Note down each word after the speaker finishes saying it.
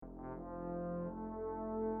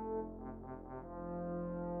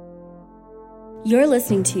You're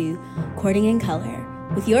listening to Courting in Color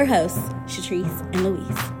with your hosts, Shatrice and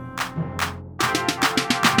Louise.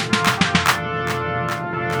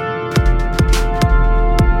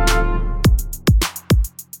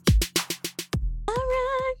 All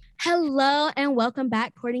right. Hello and welcome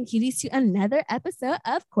back, Courting Cuties, to another episode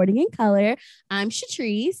of Courting in Color. I'm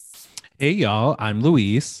Shatrice. Hey, y'all. I'm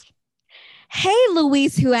Luis. Hey,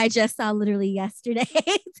 Louise, who I just saw literally yesterday.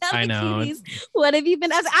 Tell I the know. cuties, what have you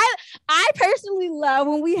been? I personally love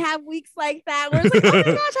when we have weeks like that where it's like, oh my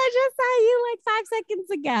gosh, I just saw you like 5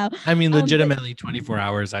 seconds ago. I mean, legitimately 24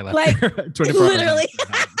 hours I left like, her. 24 literally.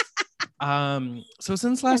 hours. So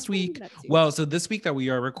since last week, so this week that we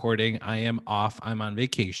are recording, I am off. I'm on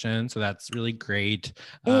vacation. So that's really great.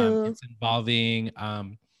 It's involving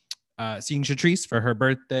seeing Shatrice for her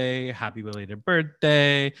birthday. Happy belated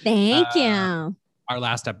birthday. Thank you. Our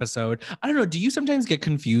last episode. I don't know. Do you sometimes get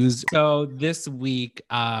confused? So this week,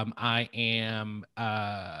 I am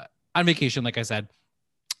on vacation, like I said,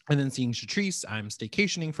 and then seeing Shatrice. I'm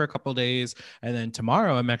staycationing for a couple days. And then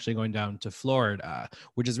tomorrow I'm actually going down to Florida,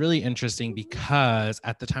 which is really interesting because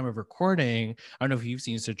at the time of recording, I don't know if you've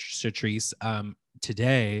seen Shatrice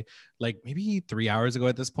today, like maybe 3 hours ago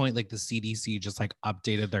at this point, like the CDC just like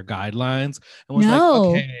updated their guidelines and was like,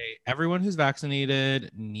 okay, everyone who's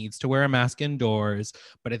vaccinated needs to wear a mask indoors.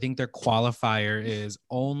 But I think their qualifier is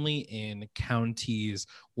only in counties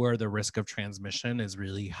where the risk of transmission is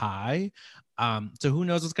really high. So who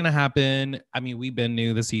knows what's going to happen? I mean, we've been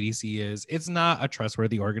new. The CDC it's not a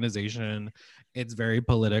trustworthy organization. It's very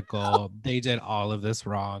political. They did all of this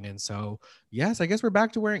wrong. And so, yes, I guess we're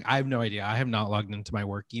back to wearing, I have no idea. I have not logged into my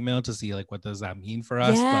work email to see like, what does that mean for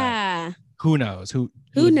us? Yeah. But who knows? Who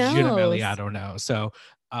knows? I don't know. So,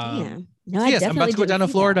 no, yes, I'm about to go down to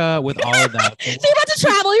Florida with all of that. So you're about to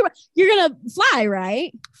travel. You're gonna fly,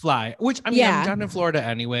 right? Fly, which I mean, I'm down in Florida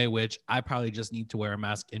anyway, which I probably just need to wear a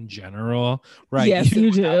mask in general, right? Yes,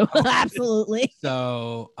 you do. Absolutely.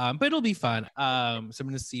 So, but it'll be fun. So I'm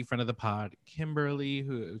going to see friend of the pod, Kimberly,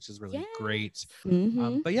 which is really great.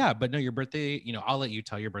 Mm-hmm. But no, your birthday, I'll let you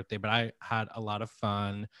tell your birthday, but I had a lot of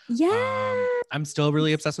fun. Yeah. I'm still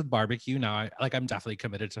really obsessed with barbecue now. I'm definitely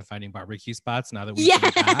committed to finding barbecue spots now that we've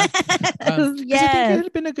been back. I think it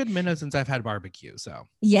had been a good minute since I've had barbecue. So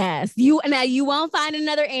yes, you won't find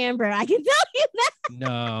another Amber. I can tell you that.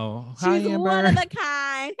 No, she's hi, Amber. One of a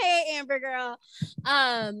kind. Hey, Amber girl.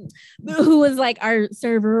 Who was like our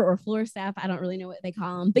server or floor staff? I don't really know what they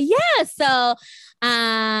call them, but yeah. So,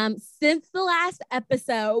 since the last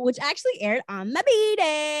episode, which actually aired on my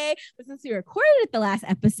B-Day, but since we recorded the last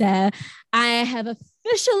episode, I have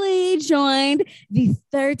officially joined the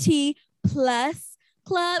 30 plus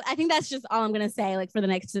club. I think that's just all I'm gonna say. Like for the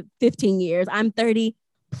next 15 years, I'm 30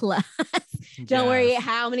 plus. Don't worry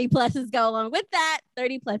how many pluses go along with that.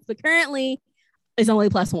 30 plus, but currently it's only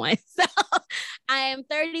plus one. So I am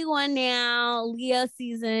 31 now. Leo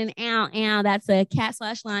season. Ow. That's a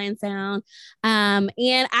cat/lion sound. And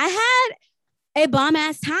I had a bomb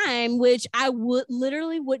ass time, which I would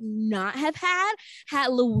not have had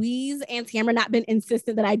Louise and Tamara not been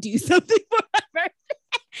insistent that I do something for my birthday.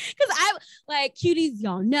 Because I like cuties,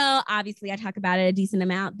 y'all know, obviously I talk about it a decent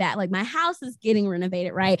amount that like my house is getting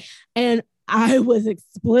renovated, right? And I was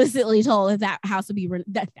explicitly told that house would be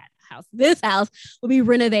this house will be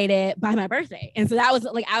renovated by my birthday. And so that was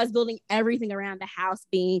like, I was building everything around the house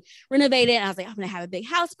being renovated. And I was like, I'm going to have a big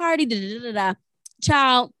house party.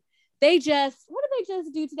 Child, what did they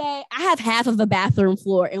just do today? I have half of a bathroom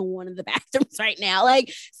floor in one of the bathrooms right now.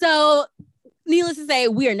 Like, so needless to say,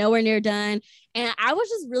 we are nowhere near done. And I was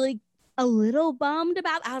just really a little bummed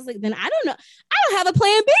about. I was like, then I don't know. I don't have a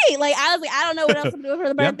plan B. Like, I was like, I don't know what else I'm doing for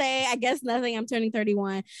the birthday. I guess nothing. I'm turning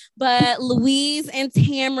 31. But Louise and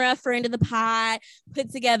Tamara, friend of the pod,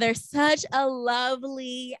 put together such a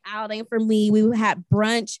lovely outing for me. We had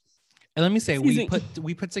brunch. And let me say, we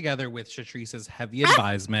put together with Shatrice's heavy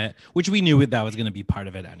advisement, which we knew that was going to be part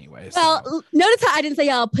of it anyway. So. Well, notice how I didn't say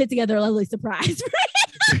y'all put together a lovely surprise.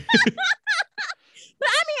 But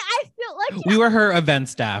I mean, I feel like we were her event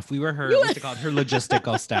staff. We were her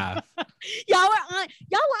logistical staff. Y'all were on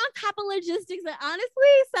top of logistics, and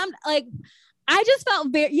honestly, I just felt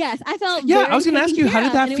I felt. Yeah, I was gonna ask you, how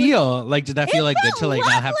did that feel? Did that feel like good to like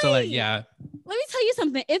not have to like Let me tell you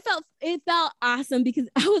something. It felt awesome because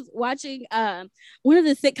I was watching one of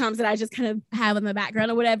the sitcoms that I just kind of have in the background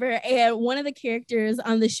or whatever. And one of the characters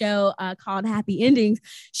on the show called Happy Endings,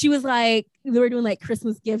 she was like, they were doing like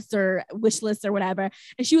Christmas gifts or wish lists or whatever.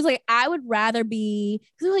 And she was like, I would rather be,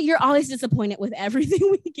 because like, you're always disappointed with everything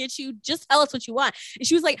we get you. Just tell us what you want. And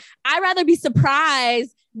she was like, I'd rather be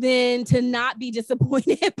surprised than to not be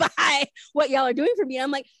disappointed by what y'all are doing for me. I'm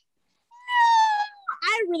like,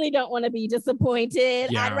 I really don't want to be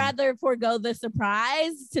disappointed. Yeah. I'd rather forego the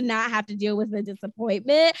surprise to not have to deal with the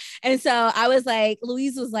disappointment. And so I was like,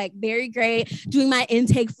 Louise was like very great doing my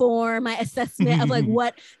intake form, my assessment of like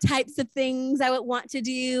what types of things I would want to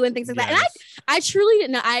do and things like that. And I truly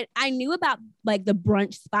didn't know. I knew about like the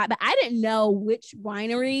brunch spot, but I didn't know which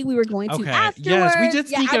winery we were going to afterwards. Yes, we did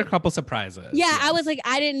sneak in a couple surprises. Yeah, I was like,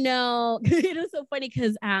 I didn't know. It was so funny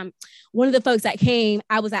because one of the folks that came,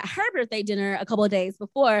 I was at her birthday dinner a couple of days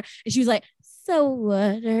before, and she was like, "So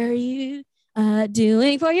what are you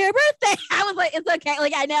doing for your birthday?" I was like, "It's okay.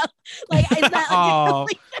 Like I know. Like it's not." Oh,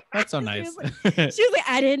 that's so nice. She was like,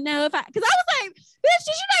 "I didn't know if I," because I was like, "Bitch,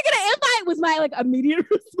 you're not gonna invite." Was my like immediate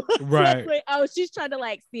response. Right. Like, oh, she's trying to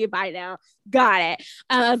like see if I know. Got it.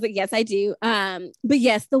 I was like, "Yes, I do." But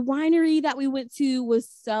yes, the winery that we went to was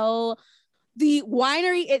so. The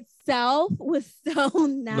winery itself was so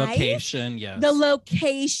nice. Location, yes. The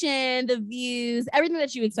location, the views, everything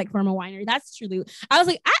that you expect from a winery. That's truly. I was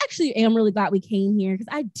like, I actually am really glad we came here because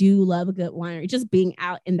I do love a good winery. Just being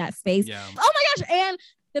out in that space. Yeah. Oh my gosh! And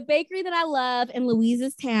the bakery that I love in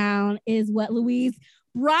Louise's town is what Louise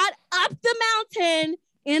brought up the mountain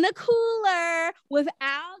in a cooler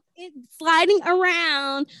without it sliding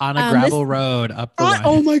around on a gravel road up the line.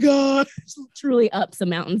 Oh my god, truly up some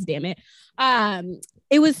mountains, damn it.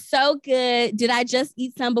 It was so good. Did I just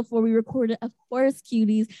eat some before we recorded? Of course,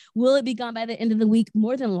 cuties. Will it be gone by the end of the week?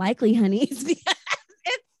 More than likely, honey. Because it's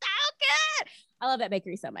so good. I love that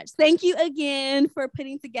bakery so much. Thank you again for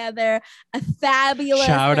putting together a fabulous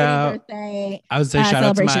birthday. I would say shout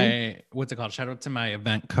out to my, what's it called? Shout out to my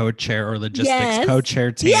event co-chair or logistics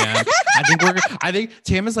co-chair, Tam. Yes. I think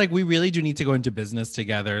Tam is like, we really do need to go into business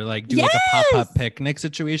together. Like do like a pop-up picnic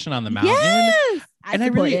situation on the mountain. Yes. And I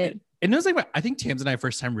really, and it was like, I think Tam's and I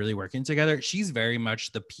first time really working together. She's very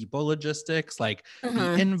much the people logistics, like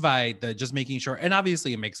the invite, the just making sure. And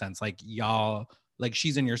obviously it makes sense. Like y'all, like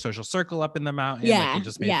she's in your social circle up in the mountain. Yeah. Like it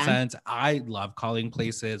just made sense. I love calling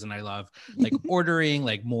places and I love like ordering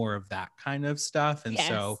like more of that kind of stuff. And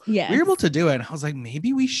so we were able to do it. And I was like,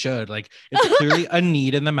 maybe we should. Like it's clearly a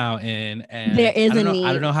need in the mountain. And there is a need.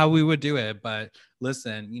 I don't know how we would do it, but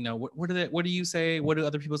listen, you know, what do you say? What do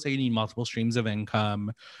other people say? You need multiple streams of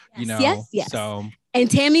income, you know? Yes. So and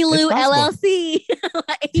Tammy Lou LLC.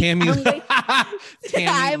 Tammy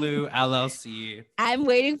Lou LLC. I'm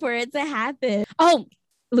waiting for it to happen. Oh,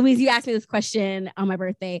 Louise, you asked me this question on my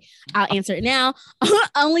birthday. I'll answer it now.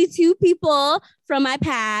 Only 2 people from my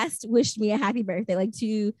past wished me a happy birthday, like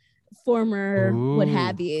 2 former what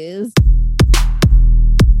have yous.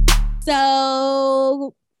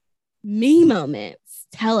 So me moments.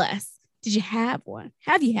 Tell us, did you have one?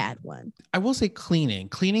 Have you had one? I will say cleaning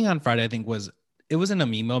on Friday, I think it wasn't a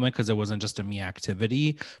me moment because it wasn't just a me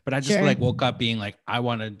activity, but I just like woke up being like, I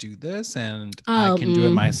want to do this and I can do it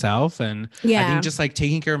myself. And I think just like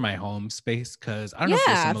taking care of my home space, because I don't know if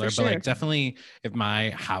it's similar, but like definitely if my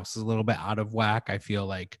house is a little bit out of whack, I feel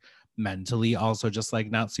like mentally also just like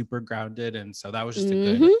not super grounded. And so that was just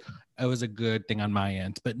it was a good thing on my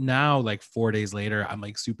end. But now like 4 days later, I'm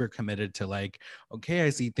like super committed to like, okay, I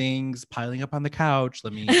see things piling up on the couch.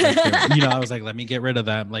 Let me, I was like, let me get rid of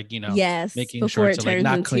them. Like, making sure to like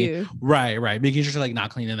not clean. Right. Making sure to like not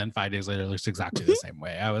clean. And then 5 days later, it looks exactly the same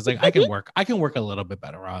way. I was like, I can work a little bit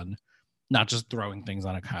better on not just throwing things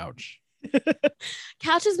on a couch.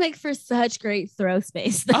 Couches make for such great throw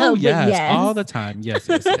space though. Oh yes, all the time. Yes.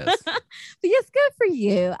 But yes, good for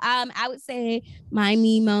you. I would say my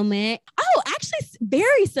me moment. Oh, actually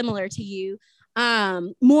very similar to you.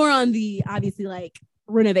 More on the obviously like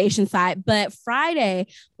renovation side, but Friday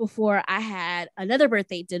before I had another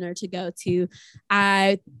birthday dinner to go to,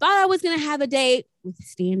 I thought I was gonna have a date with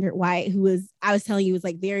Standard White, who was, I was telling you, was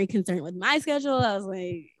like very concerned with my schedule. I was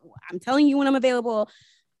like, I'm telling you when I'm available.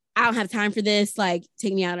 I don't have time for this. Like,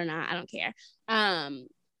 take me out or not. I don't care.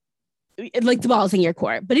 Like the ball's in your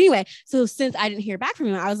court. But anyway, so since I didn't hear back from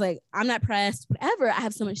him, I was like, I'm not pressed, whatever. I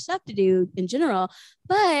have so much stuff to do in general.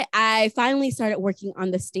 But I finally started working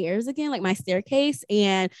on the stairs again, like my staircase,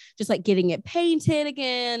 and just like getting it painted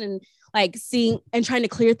again and like seeing and trying to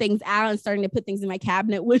clear things out and starting to put things in my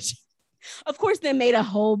cabinet, which of course then made a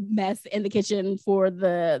whole mess in the kitchen for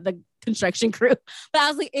the construction crew. But I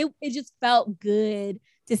was like, it just felt good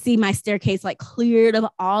to see my staircase like cleared of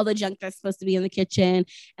all the junk that's supposed to be in the kitchen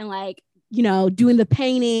and like, doing the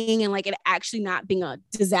painting and like it actually not being a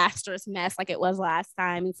disastrous mess like it was last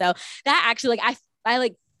time. And so that actually like I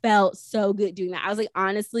like felt so good doing that. I was like,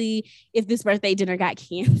 honestly, if this birthday dinner got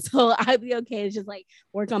canceled, I'd be okay to just like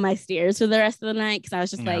work on my stairs for the rest of the night. Cause I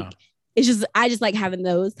was just like, it's just, I just like having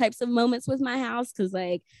those types of moments with my house. Cause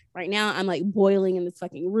like right now I'm like boiling in this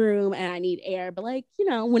fucking room and I need air. But like, you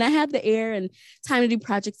know, when I have the air and time to do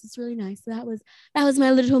projects, it's really nice. So that was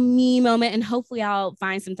my little me moment. And hopefully I'll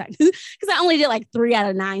find some time because I only did like 3 out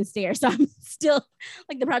of 9 stairs. So I'm still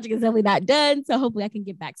like, the project is definitely not done. So hopefully I can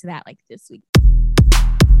get back to that like this week.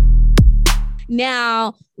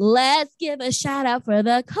 Now, let's give a shout out for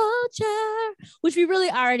the culture, which we really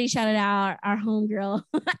already shouted out our homegirl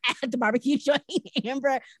at the barbecue joint,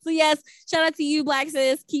 Amber. So yes, shout out to you, Black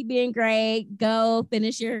sis. Keep being great. Go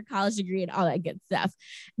finish your college degree and all that good stuff.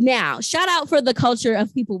 Now, shout out for the culture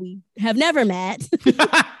of people we have never met.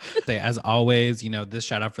 As always, you know, this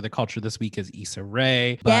shout out for the culture this week is Issa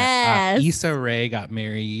Rae. But, yes. Issa Rae got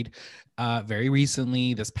married very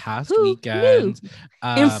recently this past weekend.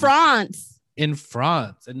 In France. In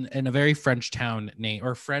France, in a very French town name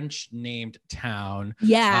or French named town.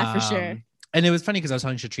 Yeah, for sure. And it was funny because I was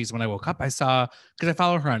telling Shatrice when I woke up, I saw, because I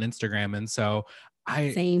follow her on Instagram. And so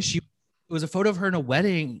it was a photo of her in a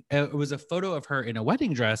wedding. It was a photo of her in a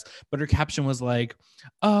wedding dress, but her caption was like,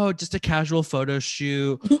 oh, just a casual photo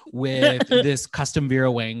shoot with this custom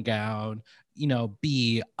Vera Wang gown. You know,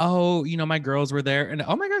 my girls were there and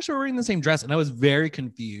oh my gosh, we're wearing the same dress. And I was very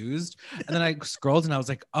confused. And then I scrolled and I was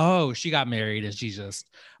like, oh, she got married and she's just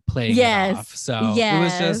playing it off. So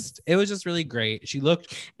it was just really great. She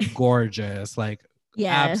looked gorgeous, like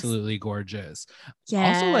absolutely gorgeous.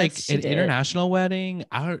 Also, like an international wedding.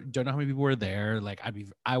 I don't know how many people were there. Like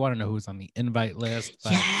I want to know who's on the invite list,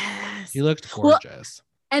 but she looked gorgeous.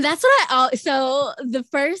 And that's what so the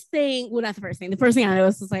first thing I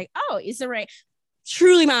noticed was like, oh, Issa Rae.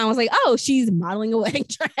 Truly mine was like, oh, she's modeling a wedding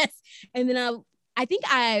dress. And then I think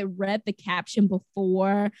I read the caption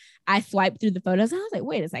before I swiped through the photos. And I was like,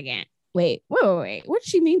 wait a second. Wait. What does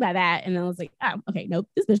she mean by that? And then I was like, oh, okay, nope,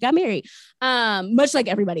 this bitch got married. Much like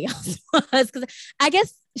everybody else was. Because I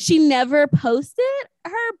guess she never posted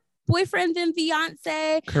her boyfriend and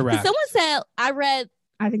fiance. Correct. Someone said,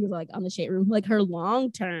 I think it was like on the Shade Room, like her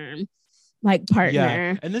long-term like partner.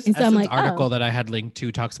 Yeah. And this Essence article that I had linked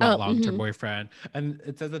to talks about long-term boyfriend. And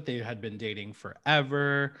it says that they had been dating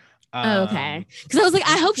forever. Okay. Because I was like,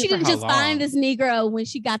 I hope she didn't just find this Negro when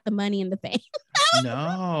she got the money and the fame.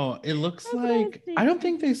 No, it looks like, I don't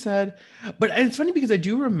think they said, but it's funny because I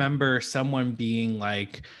do remember someone being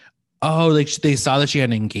like, oh, like they saw that she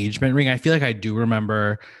had an engagement ring. I feel like I do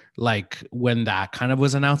remember like when that kind of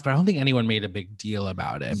was announced, but I don't think anyone made a big deal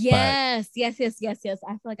about it. Yes. I feel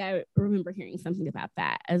like I remember hearing something about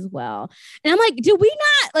that as well. And I'm like, did we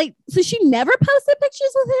not like, so she never posted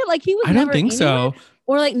pictures with him? Like he was I don't think so.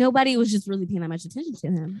 Or like nobody was just really paying that much attention to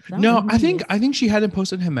him. No, I think she hadn't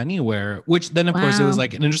posted him anywhere, which then of course it was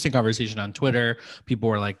like an interesting conversation on Twitter. People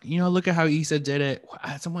were like, you know, look at how Issa did it.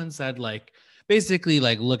 Someone said like, basically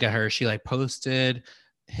like, look at her. She like posted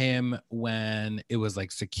him when it was like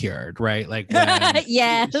secured, right? Like when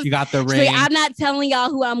she got the ring. Like, I'm not telling y'all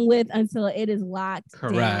who I'm with until it is locked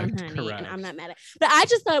down, honey. And I'm not mad at it. But I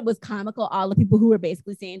just thought it was comical, all the people who were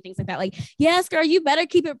basically saying things like that, like, yes, girl, you better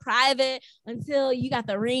keep it private until you got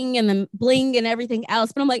the ring and the bling and everything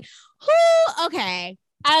else. But I'm like, okay.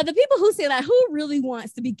 The people who say that, who really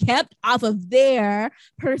wants to be kept off of their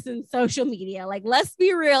person's social media? Like, let's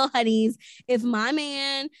be real, honeys. If my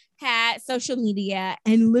man had social media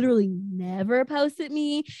and literally never posted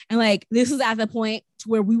me, and like this was at the point to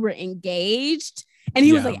where we were engaged, and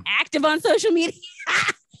he was like active on social media,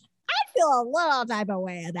 I feel a little type of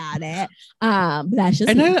way about it. But that's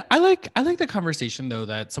just I like the conversation though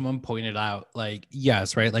that someone pointed out, like,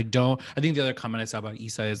 yes, right, like I think the other comment I saw about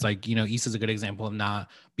Issa is like, you know, Issa's a good example of not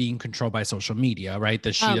being controlled by social media, right?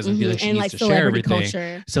 That she doesn't feel like she needs to share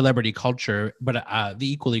everything. Celebrity culture. But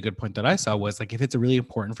the equally good point that I saw was like, if it's really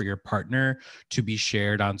important for your partner to be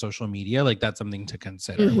shared on social media, like that's something to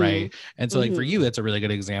consider, right? And so like for you, that's a really good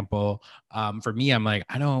example. For me, I'm like,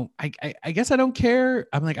 I guess I don't care.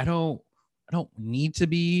 I'm like, I don't need to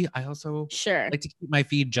be. I also like to keep my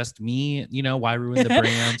feed just me, you know, why ruin the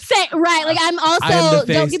brand? Right. Like I'm also,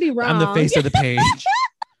 don't get me wrong, I'm the face of the page.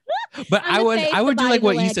 But I would do like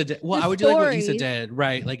what Issa did. Well, I would do like what Issa did,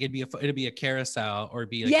 right? Like it'd be a carousel or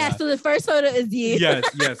be like so the first photo is you. Yes.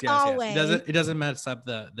 It doesn't mess up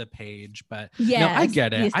the page, but no, I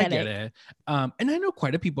get it. And I know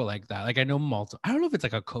quite a people like that. Like I know I don't know if it's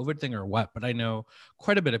like a COVID thing or what, but I know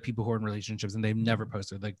quite a bit of people who are in relationships and they've never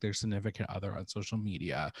posted like their significant other on social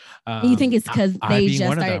media. You think it's because they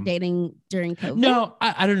just started dating during COVID? No,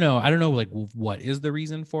 I don't know. I don't know like what is the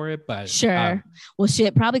reason for it, but well,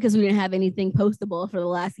 shit, probably because we didn't have anything postable for the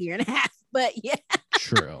last year and a half. But yeah,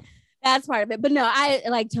 true. That's part of it. But no, I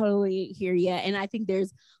like totally hear you, and I think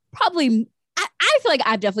there's probably. I I feel like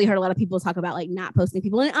I've definitely heard a lot of people talk about like not posting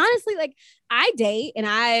people. And honestly, like I date and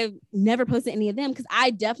I've never posted any of them because I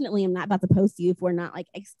definitely am not about to post you if we're not like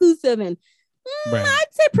exclusive and Right. I'd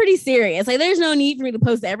say pretty serious. Like there's no need for me to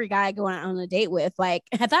post every guy I go on a date with. Like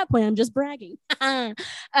at that point, I'm just bragging.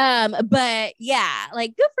 But yeah,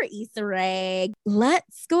 like good for Issa Rae.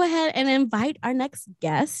 Let's go ahead and invite our next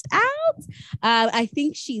guest out. I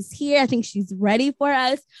think she's here. I think she's ready for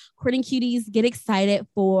us. Courting Cuties, get excited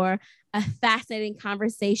for a fascinating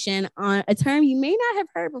conversation on a term you may not have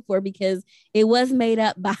heard before because it was made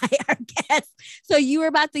up by our guest. So you are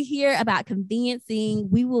about to hear about conveniencing.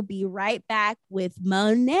 We will be right back with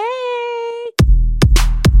Monet.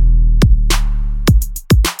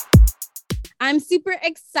 I'm super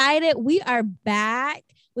excited. We are back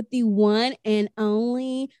with the one and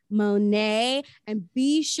only Monet, and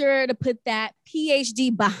be sure to put that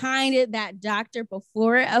PhD behind it, that doctor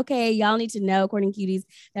before it. Okay, y'all need to know, Courting Cuties,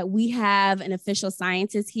 that we have an official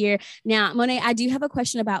scientist here. Now, Monet, I do have a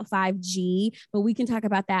question about 5G, but we can talk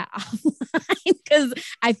about that offline because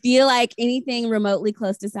I feel like anything remotely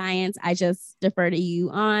close to science, I just defer to you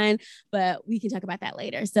on, but we can talk about that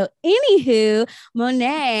later. So anywho,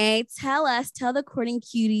 Monet, tell the Courting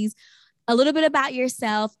Cuties a little bit about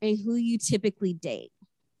yourself and who you typically date.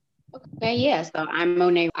 Okay, yeah. So I'm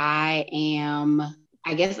Monet. I am,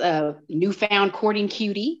 I guess, a newfound courting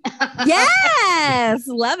cutie. Yes,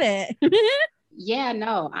 love it. Yeah,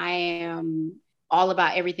 no, I am all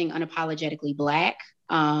about everything unapologetically Black.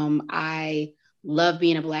 I love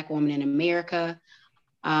being a Black woman in America.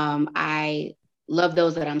 I love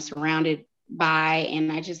those that I'm surrounded by,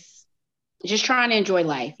 and I just trying to enjoy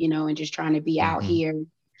life, and just trying to be out here,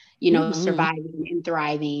 surviving and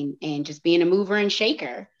thriving and just being a mover and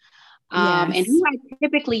shaker. And who I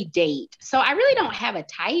typically date. So I really don't have a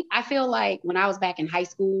type. I feel like when I was back in high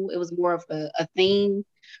school, it was more of a thing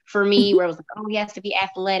for me where it was like, oh, he has to be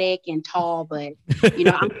athletic and tall, but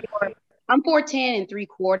I'm 4'10" and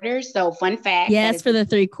 3/4. So fun fact. Yes, for the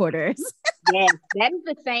 3/4. Yes, that is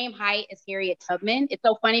the same height as Harriet Tubman. It's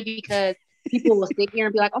so funny because people will sit here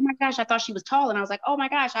and be like, oh my gosh, I thought she was tall. And I was like, oh my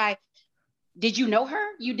gosh, did you know her?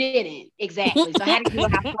 You didn't. Exactly. So how did you know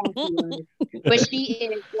how tall she was? But she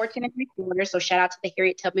is 4'10" and 3/4. So shout out to the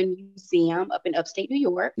Harriet Tubman Museum up in upstate New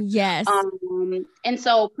York. Yes. And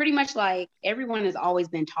so pretty much like everyone has always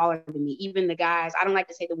been taller than me. Even the guys, I don't like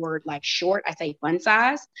to say the word like short. I say fun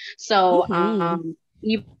size. So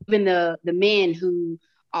even the men who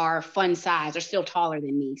are fun size are still taller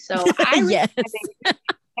than me. So I really haven't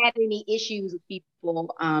had any issues with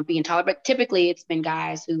people being taller, but typically it's been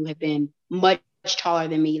guys who have been much taller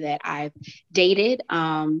than me that I've dated.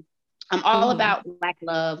 I'm all about Black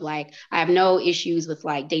love. Like I have no issues with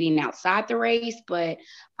like dating outside the race, but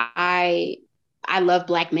I love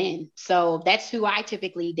Black men. So that's who I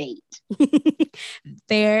typically date.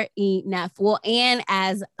 Fair enough. Well, and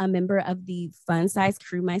as a member of the Fun Size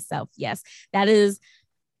crew myself, yes, that is,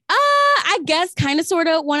 I guess, kind of sort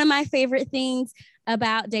of one of my favorite things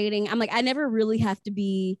about dating. I'm like, I never really have to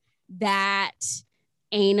be that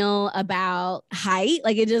anal about height.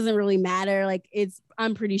 Like it doesn't really matter. Like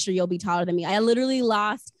I'm pretty sure you'll be taller than me. I literally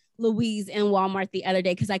lost Louise in Walmart the other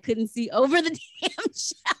day because I couldn't see over the damn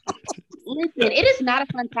shelf. Listen, it is not a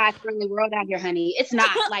fun size friendly world out here, honey. It's not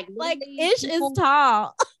like Ish is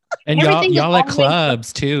tall. And y'all at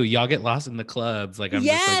clubs too. Y'all get lost in the clubs. Like I'm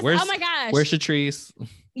just like, oh my gosh, where's Shatrice?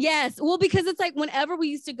 Yes. Well, because it's like whenever we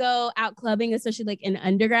used to go out clubbing, especially like in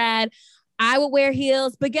undergrad, I would wear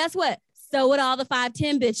heels. But guess what? So would all the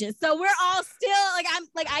 5'10" bitches. So we're all still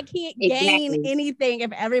I can't gain anything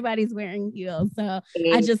if everybody's wearing heels. So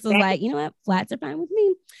I just was like, you know what? Flats are fine with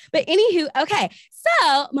me. But anywho, okay.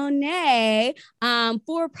 So Monet,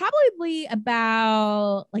 for probably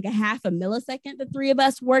about like a half a millisecond, the three of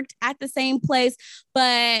us worked at the same place,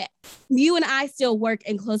 but you and I still work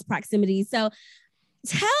in close proximity. So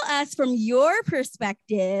tell us from your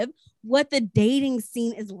perspective what the dating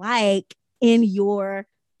scene is like in your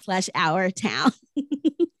 /our town.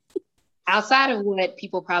 Outside of what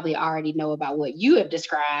people probably already know about what you have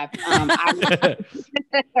described, I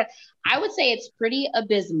would say it's pretty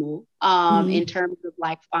abysmal in terms of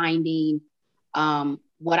like finding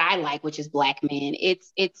what I like, which is Black men.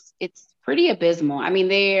 It's pretty abysmal. I mean,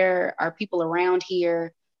 there are people around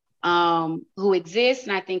here who exist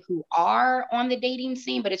and I think who are on the dating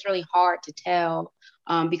scene, but it's really hard to tell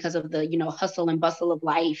because of the, hustle and bustle of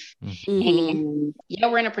life. And,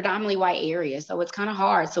 we're in a predominantly white area, so it's kind of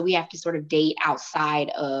hard. So we have to sort of date outside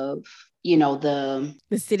of, the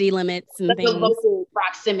city limits and things. The local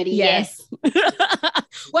proximity. Yes.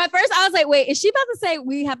 Well, at first I was like, wait, is she about to say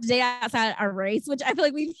we have to date outside our race? Which I feel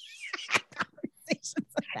like we've had conversations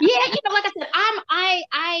Yeah, like I said,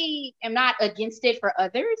 I am not against it for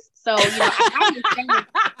others. So, I understand.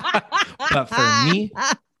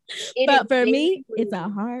 But for me, it's a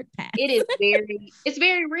hard pass. It's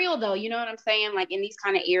very real though. You know what I'm saying? Like in these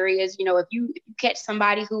kind of areas, if you catch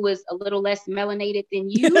somebody who is a little less melanated than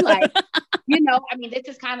you, like, this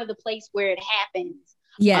is kind of the place where it happens.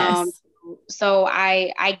 Yes. So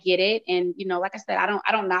I get it. And, like I said, I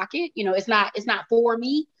don't knock it. It's not for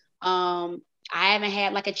me. I haven't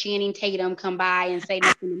had like a Channing Tatum come by and say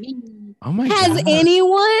nothing to me. Oh my Has God.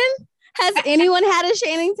 anyone had a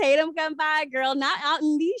Channing Tatum come by? Girl, not out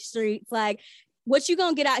in these streets. Like, what you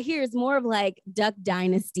gonna get out here is more of like Duck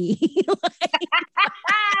Dynasty.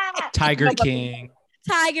 Tiger King,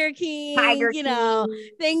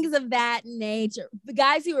 things of that nature. The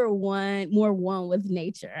guys who are more one with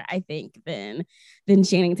nature, I think, than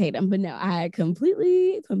Channing Tatum. But no, I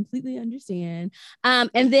completely understand. And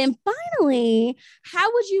then finally,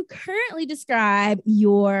 how would you currently describe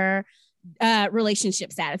your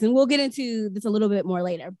relationship status? And we'll get into this a little bit more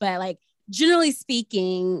later. But like, generally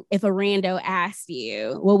speaking, if a rando asked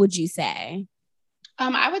you, what would you say?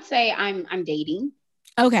 I would say I'm dating.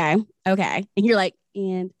 Okay. And you're like,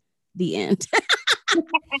 and the end.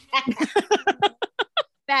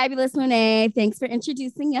 Fabulous, Monet. Thanks for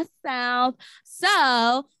introducing yourself.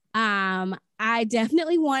 So, I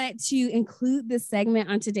definitely wanted to include this segment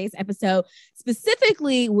on today's episode,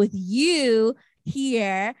 specifically with you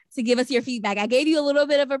here to give us your feedback. I gave you a little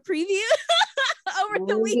bit of a preview over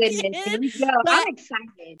the weekend. Here we go. I'm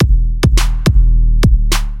excited.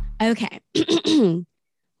 Okay.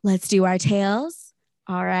 Let's do our tales.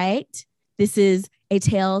 All right. This is a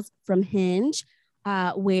Tales from Hinge,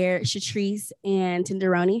 where Shatrice and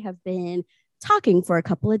Tenderoni have been talking for a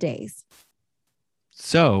couple of days.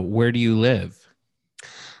 So, where do you live?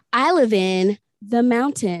 I live in the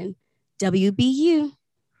mountain, WBU.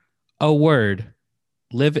 Oh, word.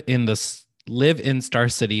 Live in Star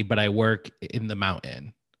City, but I work in the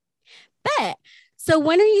mountain. Bet. So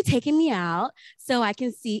when are you taking me out so I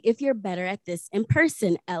can see if you're better at this in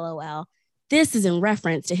person? LOL. This is in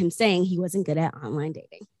reference to him saying he wasn't good at online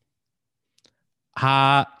dating.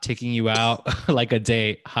 Taking you out like a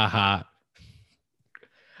date. Ha.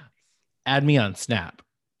 Add me on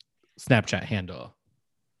Snapchat handle.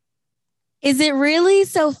 Is it really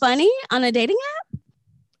so funny on a dating app?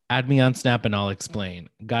 Add me on Snap and I'll explain.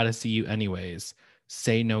 Gotta see you anyways.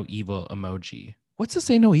 Say no evil emoji. What's the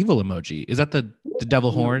say no evil emoji? Is that the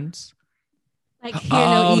devil horns? Like hear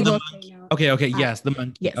no evil. No. Okay. Yes, the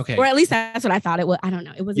monkey. Yes. Okay. Or at least that's what I thought it was. I don't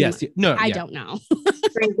know. It was. Yes. No. I don't know.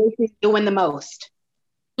 Doing the most.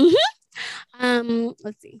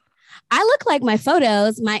 Let's see. I look like my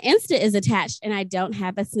photos. My Insta is attached, and I don't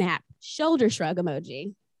have a Snap. Shoulder shrug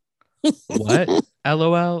emoji. What?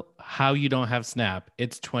 LOL. How you don't have Snap?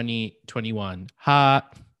 It's 2021.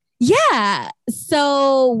 Hot. Yeah.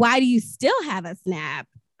 So why do you still have a Snap?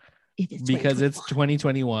 Because it's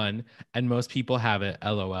 2021 and most people have it.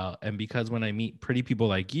 LOL. And because when I meet pretty people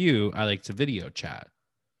like you, I like to video chat.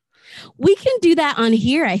 We can do that on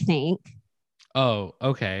here, I think. Oh,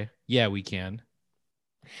 okay. Yeah, we can.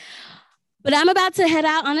 But I'm about to head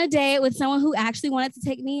out on a date with someone who actually wanted to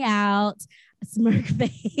take me out. Smirk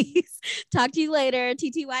face. Talk to you later.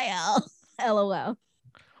 TTYL. LOL.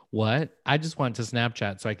 What? I just want to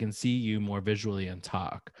Snapchat so I can see you more visually and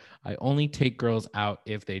talk. I only take girls out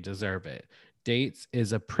if they deserve it. Dates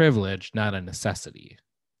is a privilege, not a necessity.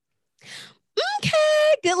 Okay.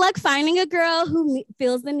 Good luck finding a girl who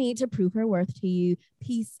feels the need to prove her worth to you.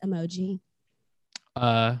 Peace emoji.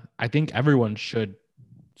 I think everyone should,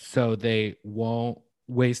 so they won't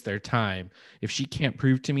waste their time. If she can't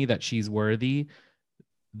prove to me that she's worthy,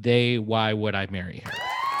 why would I marry her?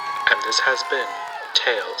 And this has been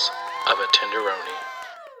Tales of a Tenderoni.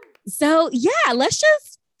 So yeah, let's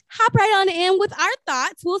just hop right on in with our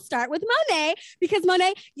thoughts. We'll start with Monet, because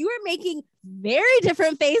Monet, you were making very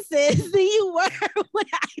different faces than you were when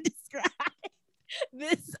I described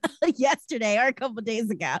this yesterday or a couple of days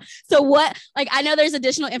ago. So what, like, I know there's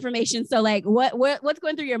additional information. So like, what's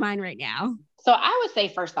going through your mind right now? So I would say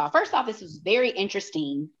first off, this was very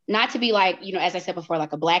interesting, not to be like, as I said before,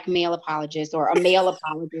 like a black male apologist or a male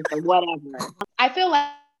apologist or whatever. I feel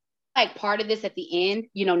like part of this at the end,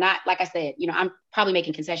 not like I said, I'm probably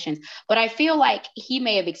making concessions, but I feel like he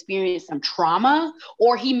may have experienced some trauma,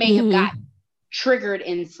 or he may have got triggered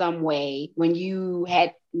in some way when you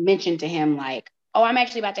had mentioned to him like, oh, I'm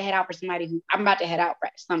actually about to head out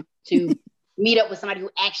to meet up with somebody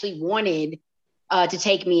who actually wanted to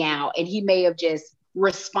take me out. And he may have just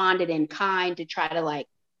responded in kind to try to like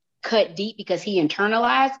cut deep because he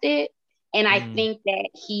internalized it. And I think that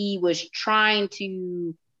he was trying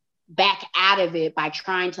to back out of it by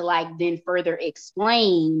trying to like then further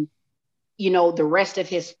explain, the rest of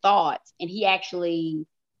his thoughts. And he actually,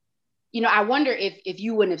 I wonder if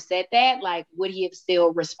you wouldn't have said that, like, would he have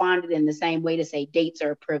still responded in the same way to say dates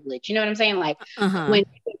are a privilege? You know what I'm saying? Like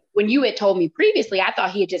when you had told me previously, I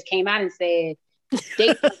thought he had just came out and said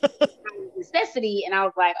dates are a necessity. And I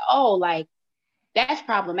was like, oh, like that's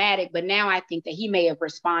problematic. But now I think that he may have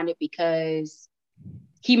responded because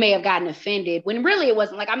he may have gotten offended when really it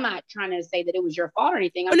wasn't. Like, I'm not trying to say that it was your fault or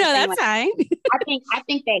anything. I'm no, just saying, that's like, fine. I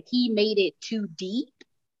think that he made it too deep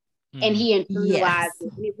and he internalized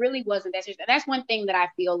it. And it really wasn't that serious. And that's one thing that I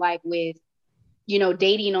feel like with,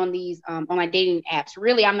 dating on these online dating apps.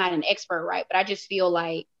 Really, I'm not an expert, right? But I just feel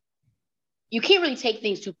like you can't really take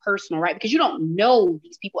things too personal, right? Because you don't know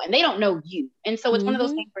these people and they don't know you. And so it's one of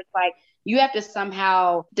those things where it's like, you have to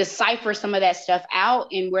somehow decipher some of that stuff out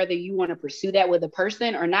and whether you want to pursue that with a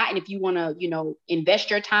person or not. And if you want to,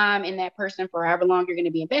 invest your time in that person for however long you're going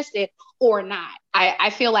to be invested or not.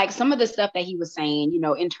 I feel like some of the stuff that he was saying,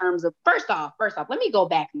 in terms of, first off, let me go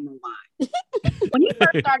back in the line. When he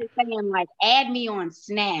first started saying like, add me on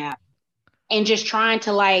Snap and just trying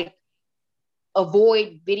to like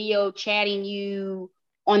avoid video chatting you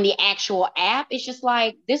on the actual app, it's just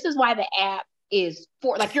like, this is why the app is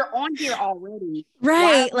for, like, you're on here already,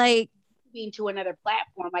 right? Like being to another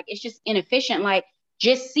platform, like it's just inefficient. Like,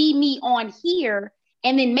 just see me on here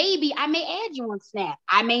and then maybe I may add you on Snap,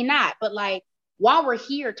 I may not, but like while we're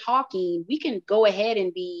here talking, we can go ahead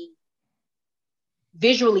and be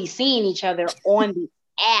visually seeing each other on the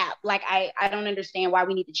app. Like I don't understand why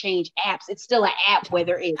we need to change apps. It's still an app,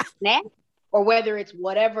 whether it's Snap or whether it's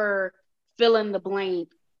whatever fill in the blank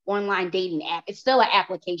online dating app. It's still an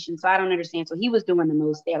application. So I don't understand. So he was doing the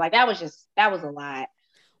most there. Like that was a lot.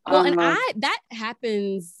 Well, and that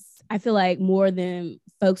happens, I feel like, more than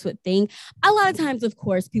folks would think. A lot of times, of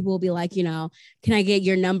course, people will be like, can I get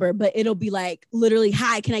your number? But it'll be like literally,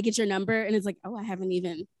 hi, can I get your number? And it's like, oh, I haven't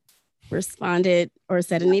even responded or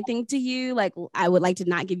said anything to you. Like, I would like to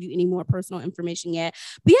not give you any more personal information yet.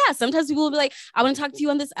 But yeah, sometimes people will be like, I want to talk to you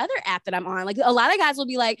on this other app that I'm on. Like a lot of guys will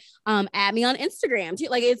be like, add me on Instagram too.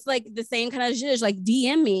 Like it's like the same kind of zhuzh, like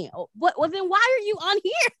DM me. What? Well, then why are you on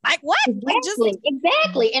here? Like what? Exactly. Like, just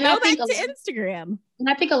exactly. And go I think back to Instagram. And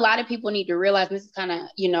I think a lot of people need to realize, and this is kind of,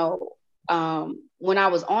 when I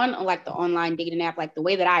was on like the online dating app, like the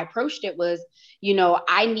way that I approached it was,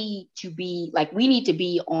 I need to be like, we need to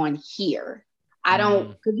be on here. I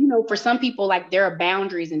don't, because, for some people, like there are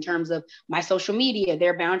boundaries in terms of my social media,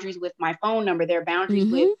 there are boundaries with my phone number, there are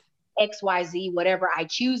boundaries with XYZ, whatever I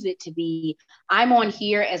choose it to be. I'm on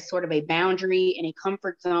here as sort of a boundary and a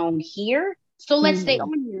comfort zone here. So let's stay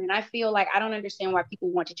on here. And I feel like I don't understand why people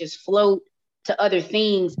want to just float to other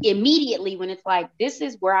things immediately when it's like, this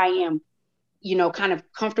is where I am, kind of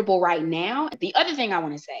comfortable right now. The other thing I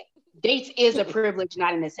want to say, dates is a privilege,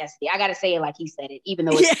 not a necessity. I got to say it like he said it, even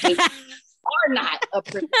though it's dates are not a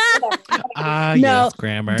privilege. No, yes,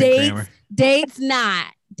 grammar. Dates not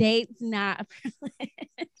a privilege.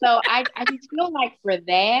 So I just feel like for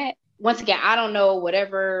that, once again, I don't know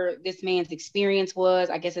whatever this man's experience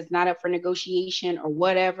was. I guess it's not up for negotiation or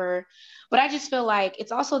whatever. But I just feel like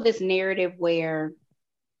it's also this narrative where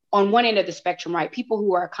on one end of the spectrum, right, people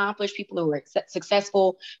who are accomplished, people who are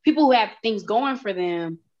successful, people who have things going for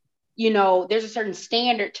them, there's a certain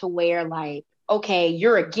standard to where like, okay,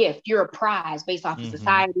 you're a gift, you're a prize based off of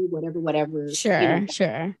society, whatever. Sure.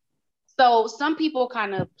 So some people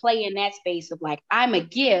kind of play in that space of like, I'm a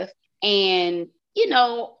gift and,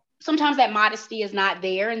 sometimes that modesty is not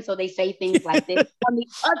there. And so they say things like this.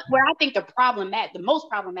 Where I think the most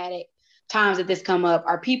problematic times that this come up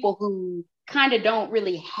are people who kind of don't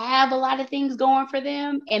really have a lot of things going for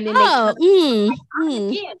them. And then they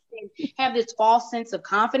have this false sense of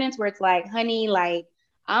confidence where it's like, honey, like,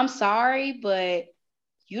 I'm sorry, but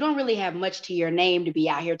you don't really have much to your name to be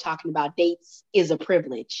out here talking about dates is a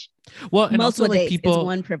privilege. Well, and most also of like dates people is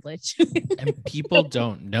one privilege. and people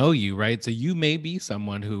don't know you, right? So you may be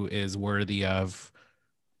someone who is worthy of,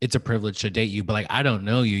 it's a privilege to date you, but like, I don't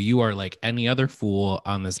know you. You are like any other fool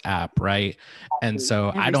on this app, right? And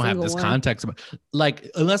so I don't have this context. Like,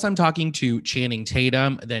 unless I'm talking to Channing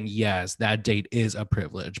Tatum, then yes, that date is a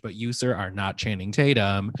privilege. But you, sir, are not Channing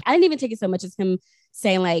Tatum. I didn't even take it so much as him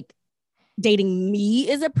saying like, dating me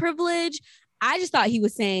is a privilege. I just thought he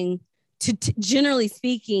was saying to generally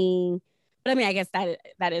speaking, but I mean, I guess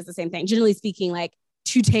that is the same thing. Generally speaking, like,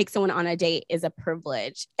 to take someone on a date is a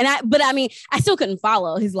privilege. But I mean, I still couldn't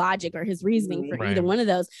follow his logic or his reasoning for either one of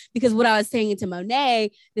those, because what I was saying to Monet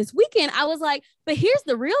this weekend, I was like, but here's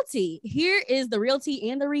the reality. Here is the reality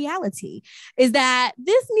and the reality is that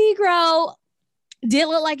this Negro did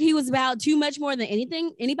look like he was about too much more than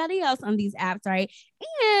anybody else on these apps, right?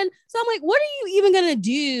 And so I'm like, what are you even gonna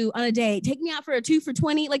do on a date? Take me out for a 2 for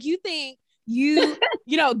 $20? Like, you think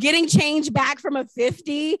getting change back from a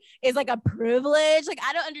 50 is like a privilege? Like,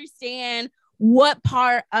 I don't understand what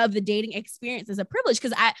part of the dating experience is a privilege.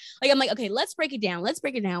 Cause I'm like, okay, let's break it down.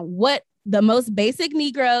 What the most basic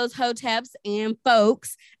Negroes, hoteps, and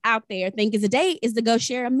folks out there think is a date is to go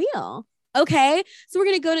share a meal. Okay, so we're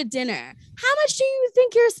going to go to dinner. How much do you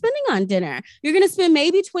think you're spending on dinner? You're going to spend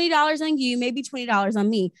maybe $20 on you, maybe $20 on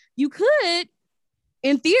me. You could,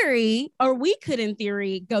 in theory, or we could, in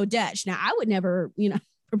theory, go Dutch. Now, I would never,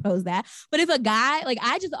 propose that. But if a guy, like,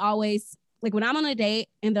 I just always, like, when I'm on a date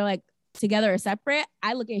and they're like together or separate,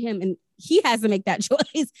 I look at him and he has to make that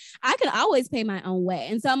choice. I could always pay my own way.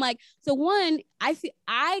 And so I'm like, so one,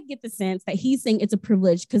 I get the sense that he's saying it's a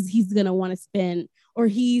privilege because he's going to want to spend, or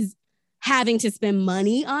he's having to spend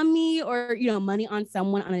money on me, or, money on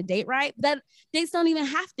someone on a date, right? That dates don't even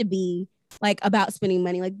have to be like about spending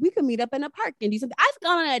money. Like, we could meet up in a park and do something. I've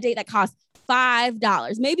gone on a date that cost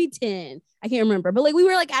 $5, maybe 10. I can't remember, but like, we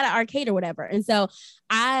were like at an arcade or whatever. And so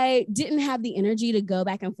I didn't have the energy to go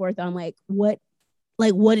back and forth on what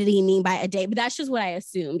did he mean by a date? But that's just what I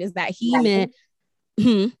assumed, is that he meant.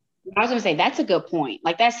 I was going to say, that's a good point.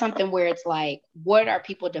 Like, that's something where it's like, what are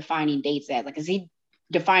people defining dates as? Like, is he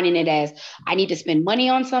defining it as, I need to spend money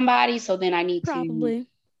on somebody, so then I need to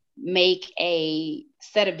make a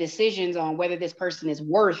set of decisions on whether this person is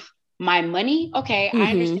worth my money? Okay,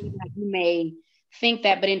 I understand that you may think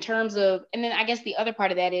that, but in terms of, and then I guess the other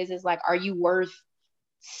part of that is like, are you worth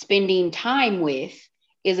spending time with,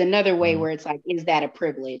 is another way where it's like, is that a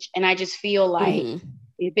privilege? And I just feel like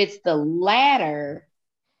if it's the latter,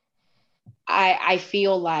 I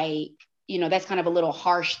feel like, that's kind of a little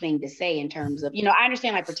harsh thing to say in terms of, I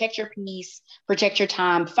understand, like, protect your peace, protect your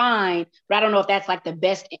time, fine. But I don't know if that's like the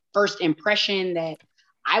best first impression that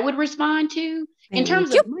I would respond to. In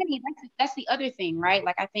terms of money, that's the other thing, right?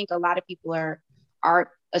 Like, I think a lot of people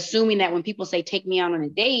are assuming that when people say, take me out on a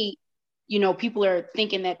date, people are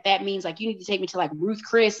thinking that means like, you need to take me to like Ruth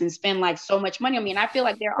Chris and spend like so much money on me. And I feel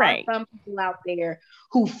like there are some people out there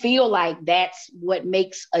who feel like that's what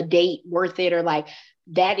makes a date worth it, or like,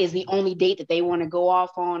 that is the only date that they want to go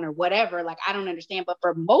off on, or whatever. Like, I don't understand. But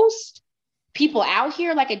for most people out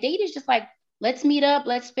here, like, a date is just like, let's meet up,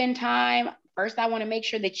 let's spend time. First, I want to make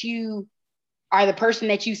sure that you are the person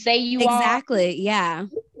that you say you are. Exactly. Yeah.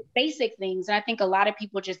 Basic things. And I think a lot of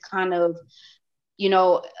people just kind of,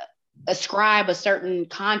 ascribe a certain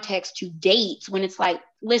context to dates, when it's like,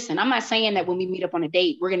 listen, I'm not saying that when we meet up on a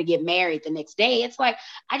date, we're going to get married the next day. It's like,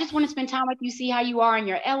 I just want to spend time with you, see how you are in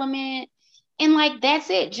your element. And like, that's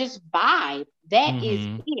it. Just vibe. That is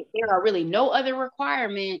it. There are really no other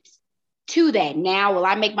requirements to that. Now, will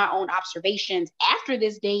I make my own observations after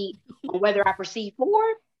this date on whether I proceed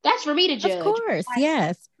forward? That's for me to judge. Of course, like,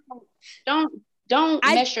 yes. Don't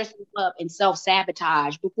mess yourself up and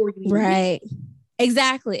self-sabotage before you right.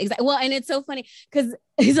 Exactly. Well, and it's so funny because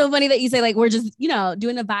it's so funny that you say like, we're just,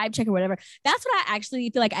 doing a vibe check or whatever. That's what I actually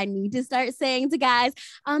feel like I need to start saying to guys.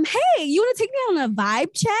 Hey, you want to take me on a vibe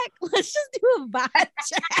check? Let's just do a vibe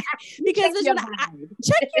check. Because check your vibe. We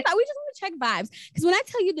just want to check vibes. Because when I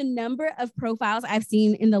tell you the number of profiles I've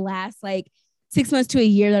seen in the last like 6 months to a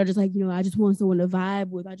year that are just like, I just want someone to vibe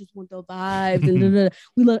with. I just want the vibes.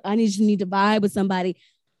 And I need to vibe with somebody.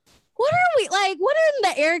 What are we like? What in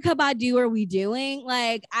the Erykah Badu are we doing?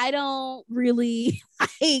 Like, I don't really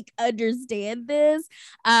understand this.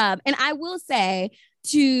 And I will say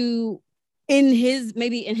in his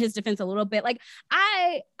defense a little bit, like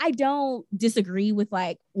I don't disagree with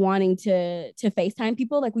like wanting to FaceTime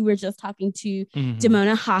people. Like, we were just talking to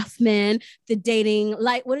Damona Hoffman, the dating,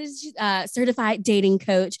 like, what is she, certified dating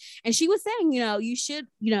coach. And she was saying, you should,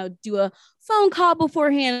 do a phone call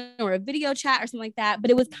beforehand or a video chat or something like that. But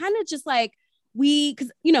it was kind of just like, because,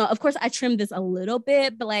 of course I trimmed this a little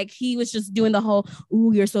bit, but like, he was just doing the whole,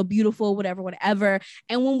 ooh, you're so beautiful, whatever.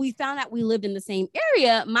 And when we found out we lived in the same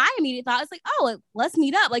area, my immediate thought was like, oh, let's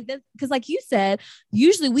meet up like this. Because like you said,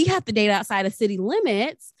 usually we have to date outside of city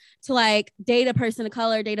limits to like date a person of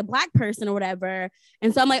color, date a Black person or whatever.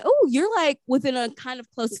 And so I'm like, oh, you're like within a kind of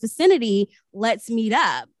close vicinity. Let's meet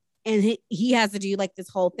up. And he has to do like this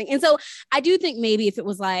whole thing. And so I do think maybe if it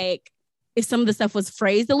was like, if some of the stuff was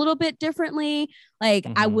phrased a little bit differently, like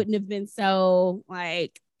I wouldn't have been so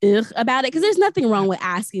like about it. Because there's nothing wrong with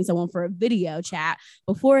asking someone for a video chat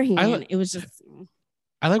beforehand. It was just.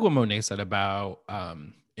 I like what Monet said about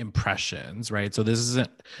impressions, right? So this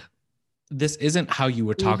isn't how you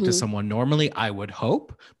would talk to someone normally, I would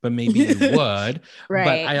hope, but maybe you would.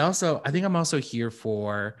 Right. But I think I'm also here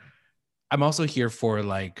for I'm also here for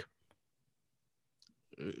like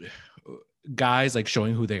guys like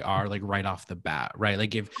showing who they are like right off the bat, right?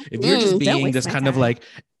 Like if you're just being this kind of like,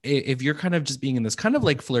 if you're kind of just being in this kind of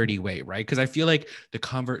like flirty way, right? Because I feel like the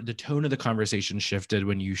tone of the conversation shifted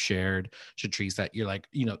when you shared, Shatrice, that you're like,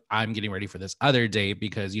 you know, I'm getting ready for this other date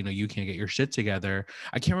because, you know, you can't get your shit together.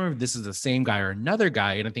 I can't remember if this is the same guy or another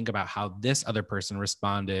guy. And I think about how this other person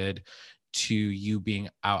responded to you being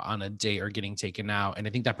out on a date or getting taken out. And I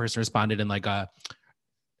think that person responded in like a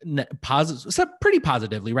positive, pretty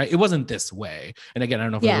positively, right? It wasn't this way. And again, I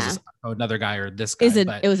don't know if it was another guy or this guy,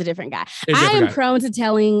 it was a different guy. I am prone to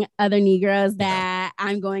telling other Negroes that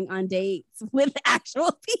I'm going on dates with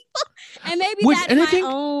actual people, and maybe that's my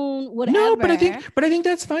own whatever. No, but I think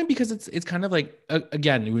that's fine because it's kind of like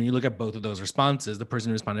again, when you look at both of those responses, the person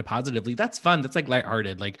who responded positively, that's fun. That's like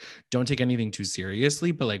lighthearted. Like, don't take anything too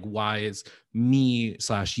seriously. But like, why is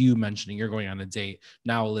me/you mentioning you're going on a date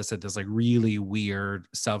now elicit this like really weird,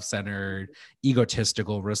 self-centered,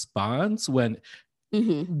 egotistical response when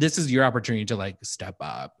this is your opportunity to like step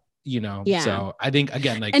up, you know? Yeah. So I think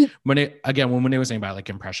again, like when they were saying about like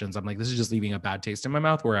impressions, I'm like, this is just leaving a bad taste in my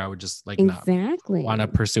mouth where I would just like not want to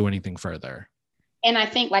pursue anything further. And I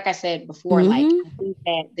think, like I said before, like I think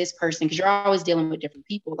that this person, because you're always dealing with different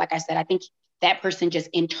people, like I said, I think that person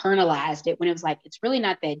just internalized it when it was like, it's really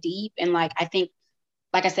not that deep. And like, I think,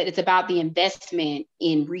 like I said, it's about the investment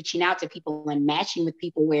in reaching out to people and matching with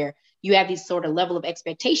people where you have these sort of level of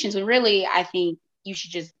expectations. And really, I think you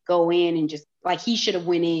should just go in and just like, he should have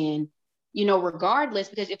went in, you know, regardless,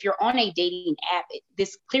 because if you're on a dating app,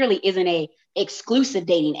 this clearly isn't a exclusive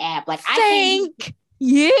dating app. Like I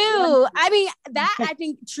mean, that I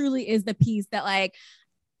think truly is the piece that like,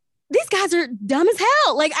 these guys are dumb as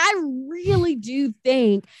hell. Like, I really do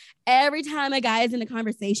think every time a guy is in a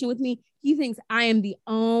conversation with me, he thinks I am the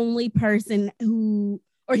only person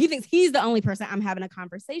or he thinks he's the only person I'm having a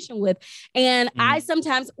conversation with. And I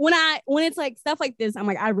sometimes, when it's like stuff like this, I'm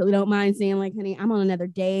like, I really don't mind saying like, honey, I'm on another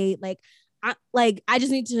date. I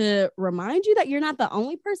just need to remind you that you're not the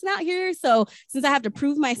only person out here. So since I have to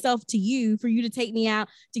prove myself to you for you to take me out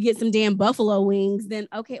to get some damn buffalo wings, then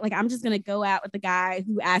okay, like I'm just going to go out with the guy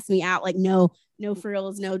who asked me out. Like no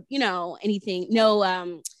frills, no, you know, anything,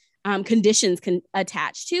 no conditions can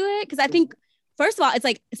attach to it. Cause I think, first of all, it's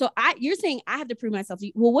like, so you're saying I have to prove myself to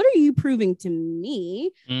you. Well, what are you proving to me?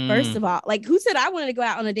 First of all, like who said I wanted to go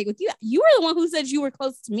out on a date with you? You were the one who said you were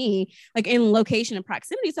close to me, like in location and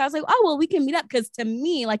proximity. So I was like, oh, well, we can meet up. Cause to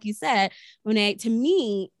me, like you said, Monet, to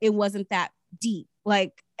me, it wasn't that deep.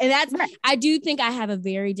 Like, and that's, right. I do think I have a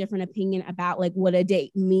very different opinion about like what a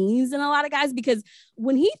date means than a lot of guys, because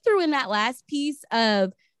when he threw in that last piece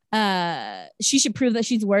of, she should prove that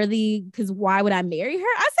she's worthy. Cause why would I marry her?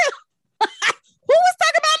 I said, who was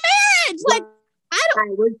talking about marriage? Like, I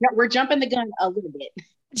don't. We're jumping the gun a little bit.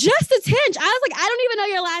 Just a tinge. I was like, I don't even know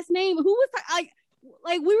your last name. Who was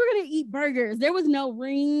like we were gonna eat burgers. There was no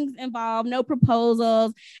rings involved, no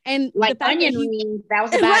proposals, and like onion rings. That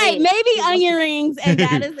was about right. it. Maybe onion rings, and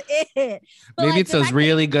that is it. But maybe like, it's those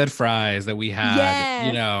really good fries that we had. Yes.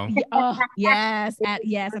 You know. Oh yes, at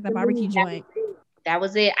the barbecue joint. That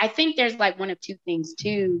was it. I think there's like one of two things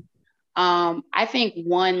too. I think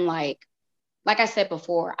one like I said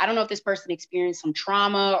before, I don't know if this person experienced some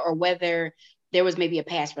trauma or whether there was maybe a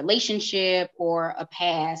past relationship or a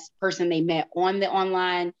past person they met on the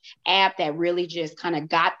online app that really just kind of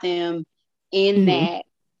got them in that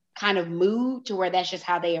kind of mood to where that's just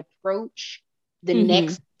how they approach the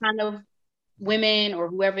next kind of women or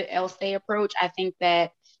whoever else they approach. I think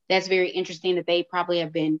that that's very interesting that they probably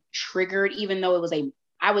have been triggered, even though it was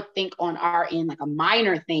I would think on our end, like a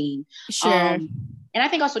minor thing. Sure. And I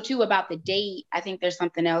think also too about the date, I think there's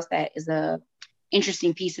something else that is a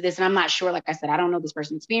interesting piece of this. And I'm not sure, like I said, I don't know this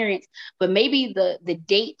person's experience, but maybe the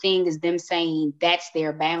date thing is them saying that's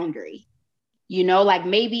their boundary. You know, like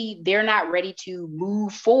maybe they're not ready to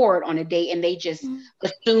move forward on a date and they just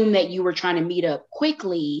assume that you were trying to meet up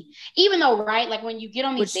quickly, even though, right, like when you get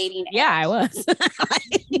on these dating apps, I was.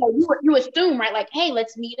 you assume, right, like, hey,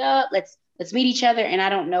 let's meet up, let's meet each other. And I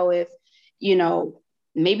don't know if, you know,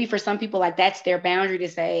 maybe for some people, like that's their boundary to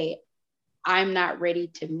say, I'm not ready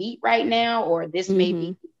to meet right now, or this may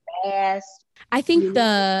be fast. I think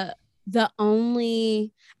I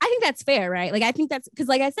think that's fair, right? Like, I think that's because,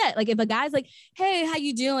 like I said, like if a guy's like, hey, how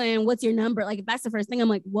you doing? What's your number? Like, if that's the first thing, I'm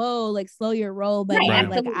like, whoa, like slow your roll. But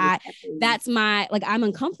right, that's my, like, I'm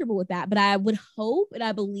uncomfortable with that. But I would hope and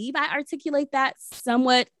I believe I articulate that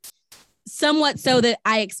somewhat so that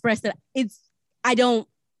I express that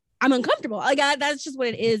I'm uncomfortable. Like that's just what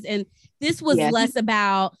it is. And this was less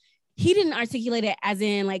about he didn't articulate it as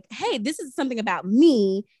in like, hey, this is something about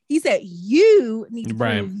me. He said, you need to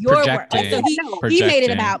prove your work. Projecting. So he made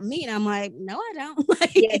it about me. And I'm like, no, I don't.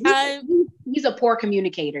 Like, yeah, he's a poor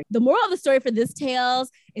communicator. The moral of the story for this Tales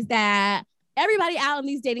is that everybody out on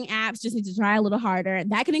these dating apps just needs to try a little harder.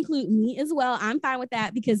 That can include me as well. I'm fine with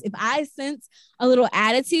that because if I sense a little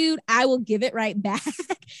attitude, I will give it right back.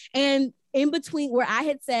 And in between where I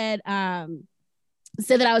had said that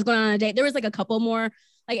I was going on a date, there was like a couple more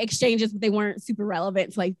like exchanges, but they weren't super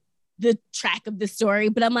relevant to like the track of the story.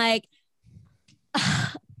 But I'm like,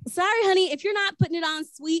 sorry, honey, if you're not putting it on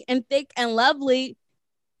sweet and thick and lovely,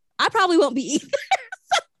 I probably won't be either.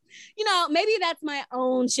 You know, maybe that's my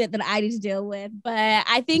own shit that I need to deal with. But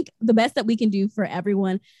I think the best that we can do for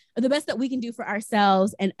everyone, or the best that we can do for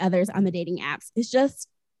ourselves and others on the dating apps is just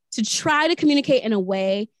to try to communicate in a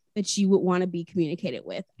way that you would want to be communicated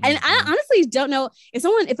with. And I honestly don't know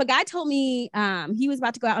if a guy told me he was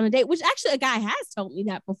about to go out on a date, which actually a guy has told me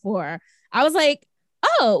that before. I was like,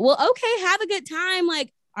 oh, well, okay, have a good time.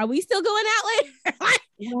 Like, are we still going out later?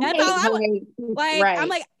 That's all I would like. Right. I'm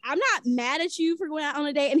like, I'm not mad at you for going out on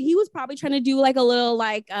a date. And he was probably trying to do like a little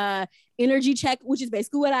like energy check, which is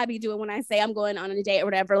basically what I be doing when I say I'm going on a date or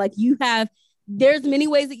whatever. Like there's many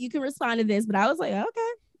ways that you can respond to this, but I was like, okay,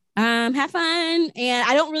 have fun. And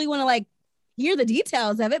I don't really want to like hear the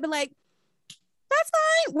details of it, but like, that's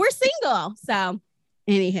fine. We're single. So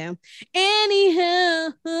anywho.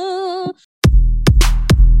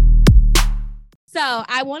 So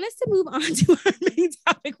I want us to move on to our main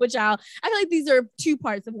topic, which I feel like these are two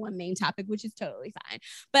parts of one main topic, which is totally fine.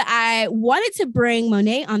 But I wanted to bring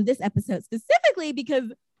Monet on this episode specifically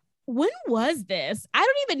because when was this? I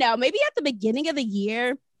don't even know. Maybe at the beginning of the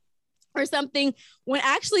year or something, when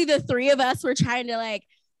actually the three of us were trying to like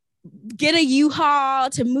get a U-Haul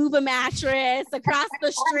to move a mattress across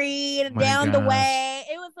the street and down the way.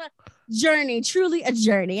 It was a journey, truly a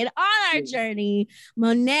journey. And on our journey,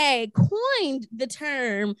 Monet coined the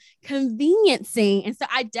term conveniencing. And so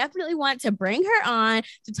I definitely want to bring her on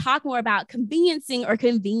to talk more about conveniencing or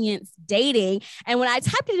convenience dating. And when I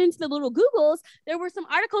typed it into the little Googles, there were some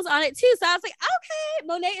articles on it too. So I was like, okay,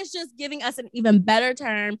 Monet is just giving us an even better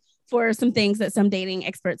term for some things that some dating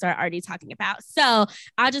experts are already talking about. So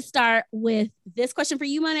I'll just start with this question for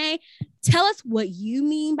you, Monet. Tell us what you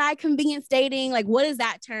mean by convenience dating. Like, what does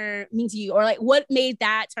that term mean to you? Or like, what made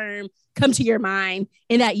that term come to your mind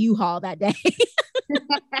in that U-Haul that day?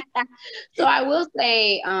 So I will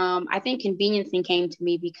say, I think conveniencing came to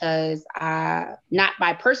me because not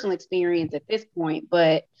by personal experience at this point,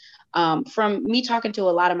 but from me talking to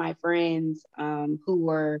a lot of my friends who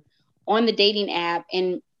were on the dating app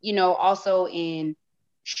and, you know, also in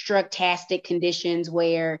structastic conditions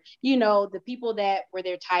where, you know, the people that were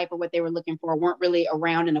their type or what they were looking for weren't really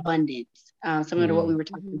around in abundance, similar to what we were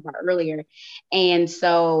talking about earlier. And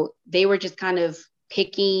so they were just kind of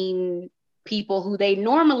picking people who they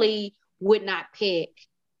normally would not pick,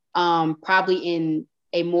 probably in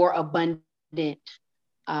a more abundant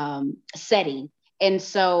setting. And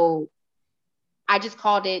so I just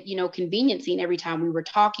called it, you know, conveniencing every time we were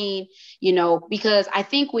talking, you know, because I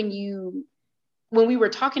think when we were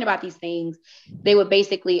talking about these things, they would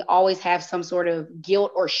basically always have some sort of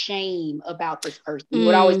guilt or shame about this person. It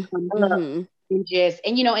would always come up and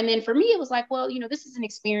you know, and then for me, it was like, well, you know, this is an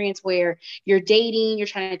experience where you're dating, you're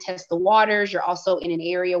trying to test the waters. You're also in an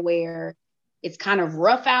area where it's kind of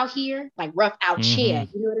rough out here, like rough out here,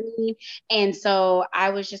 you know what I mean? And so I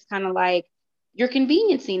was just kind of like, you're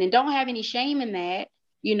conveniencing and don't have any shame in that,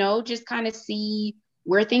 you know, just kind of see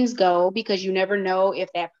where things go because you never know if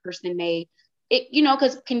that person you know,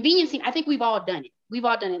 because conveniencing, I think we've all done it. We've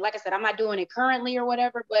all done it. Like I said, I'm not doing it currently or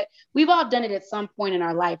whatever, but we've all done it at some point in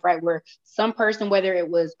our life, right? Where some person, whether it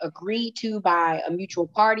was agreed to by a mutual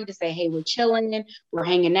party to say, hey, we're chilling, we're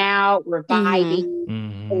hanging out, we're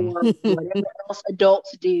vibing, or whatever else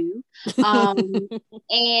adults do.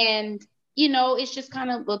 And you know, it's just kind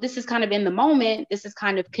of, well, this is kind of in the moment. This is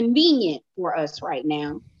kind of convenient for us right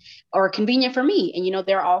now, or convenient for me. And, you know,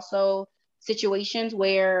 there are also situations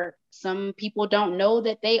where some people don't know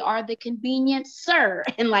that they are the conveniencer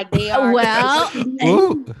and like they are. Well,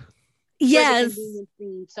 yes.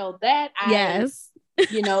 So that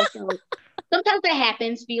you know, so sometimes that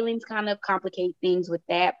happens. Feelings kind of complicate things with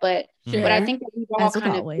that, but I think that we've all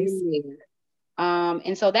kind of been there.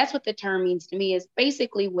 And so that's what the term means to me, is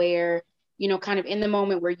basically where, you know, kind of in the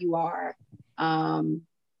moment where you are,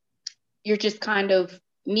 you're just kind of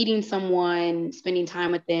meeting someone, spending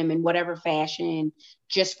time with them in whatever fashion,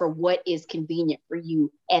 just for what is convenient for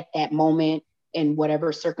you at that moment in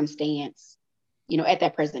whatever circumstance, you know, at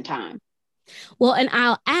that present time. Well, and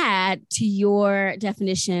I'll add to your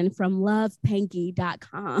definition from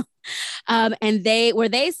lovepanky.com. And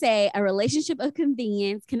they say a relationship of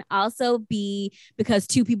convenience can also be because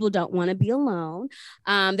two people don't want to be alone.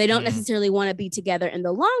 They don't necessarily want to be together in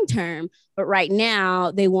the long term, but right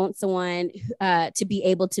now they want someone to be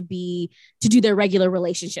able to do their regular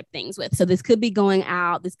relationship things with. So this could be going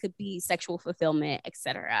out, this could be sexual fulfillment,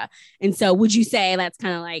 etc. And so would you say that's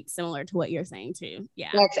kind of like similar to what you're saying too?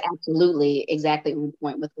 Yeah. That's absolutely exactly on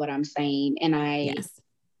point with what I'm saying. And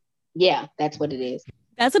yeah, that's what it is.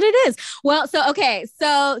 That's what it is. Well, so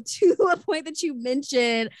to a point that you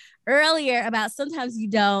mentioned earlier about sometimes you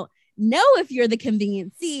don't know if you're the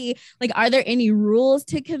conveniencee, like, are there any rules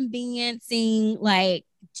to conveniencing? Like,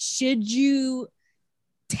 should you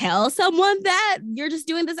tell someone that you're just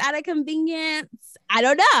doing this out of convenience? I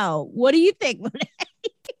don't know. What do you think?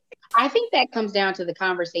 I think that comes down to the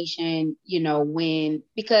conversation,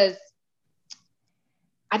 because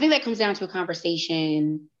I think that comes down to a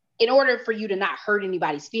conversation in order for you to not hurt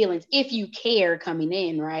anybody's feelings, if you care coming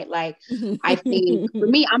in, right? Like, I think for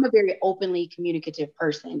me, I'm a very openly communicative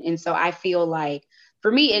person. And so I feel like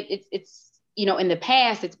for me, it's in the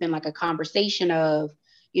past, it's been like a conversation of,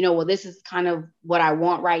 well, this is kind of what I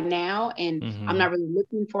want right now. And I'm not really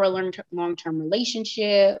looking for a long-term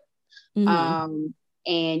relationship. And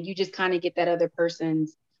you just kind of get that other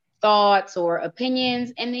person's thoughts or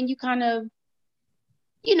opinions. And then you kind of,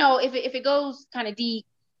 if it goes kind of deep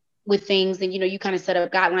with things, then, you kind of set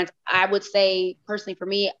up guidelines. I would say personally for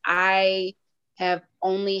me, I have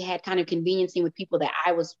only had kind of conveniencing with people that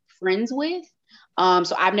I was friends with.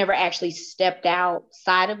 So I've never actually stepped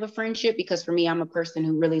outside of a friendship because for me, I'm a person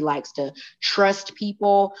who really likes to trust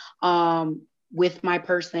people with my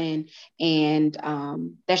person. And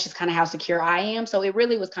that's just kind of how secure I am. So it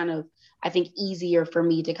really was kind of, I think, easier for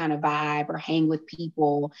me to kind of vibe or hang with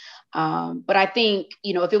people. But I think,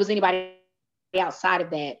 if it was anybody outside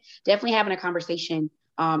of that, definitely having a conversation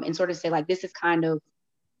and sort of say like, this is kind of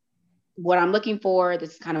what I'm looking for.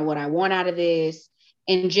 This is kind of what I want out of this.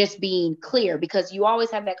 And just being clear, because you always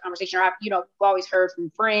have that conversation. Or I've always heard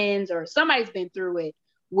from friends or somebody's been through it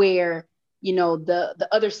where, the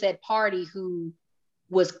other said party who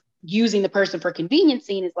was using the person for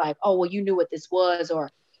conveniencing is like, oh, well, you knew what this was, or,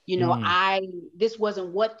 this wasn't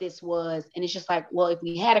what this was. And it's just like, well, if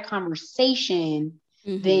we had a conversation,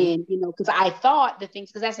 then, because I thought the things,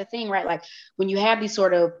 because that's the thing, right? Like when you have these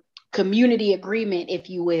sort of community agreement, if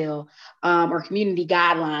you will, or community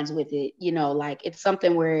guidelines with it, like it's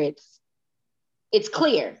something where it's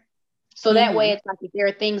clear. So that way it's like, if there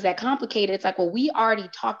are things that complicate it, it's like, well, we already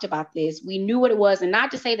talked about this. We knew what it was. And not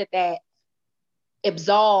to say that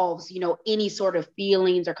absolves, any sort of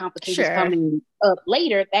feelings or complications coming up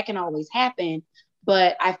later. That can always happen.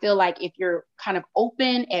 But I feel like if you're kind of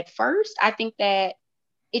open at first, I think that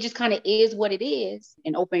it just kind of is what it is.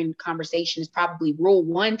 An open conversation is probably rule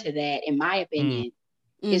one to that, in my opinion,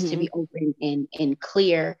 is to be open and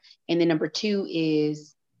clear. And then number two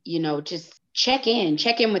is, just check in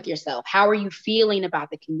with yourself. How are you feeling about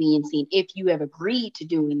the conveniencing if you have agreed to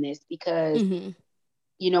doing this? Because,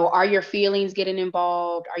 are your feelings getting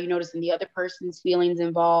involved? Are you noticing the other person's feelings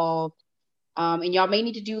involved? And y'all may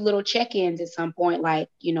need to do little check-ins at some point, like,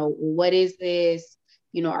 what is this?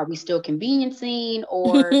 Are we still conveniencing,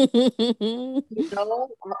 or,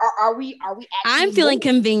 are we actually I'm feeling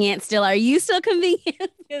convenient still. Are you still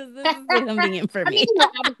convenient? Because this is convenient for me.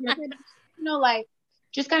 Like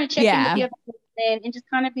just kind of checking with your and just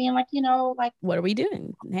kind of being like, like, what are we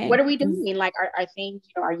doing? Hey. What are we doing? Like, are things,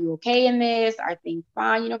 are you okay in this? Are things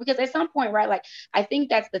fine? Because at some point, right, like, I think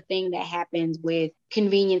that's the thing that happens with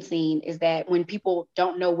conveniencing is that when people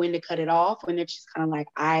don't know when to cut it off, when they're just kind of like,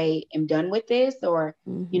 I am done with this, or,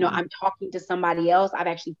 I'm talking to somebody else. I've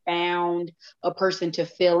actually found a person to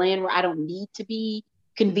fill in where I don't need to be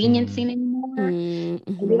conveniencing anymore. And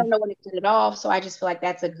we don't know when to cut it off. So I just feel like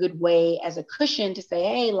that's a good way as a cushion to say,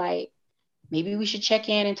 hey, like, maybe we should check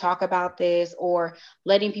in and talk about this, or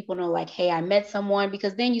letting people know like, hey, I met someone,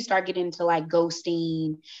 because then you start getting into like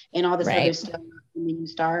ghosting and all this other stuff. And then you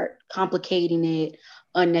start complicating it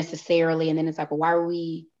unnecessarily. And then it's like, well, why are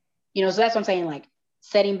we, so that's what I'm saying, like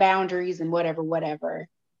setting boundaries and whatever.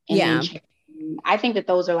 And then I think that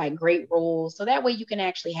those are like great rules. So that way you can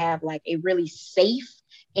actually have like a really safe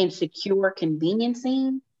and secure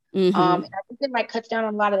conveniencing. And I think it like cuts down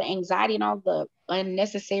on a lot of the anxiety and all the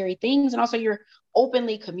unnecessary things. And also you're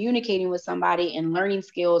openly communicating with somebody and learning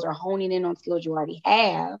skills or honing in on skills you already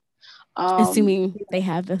have. Assuming they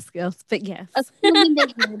have the skills, but yes.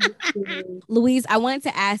 Louise, I wanted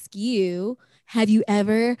to ask you, have you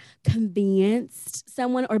ever convenienced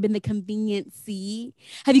someone or been the conveniencee?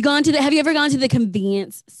 Have you ever gone to the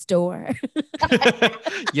convenience store?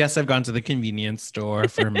 Yes, I've gone to the convenience store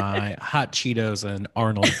for my hot Cheetos and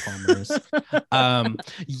Arnold Palmer's.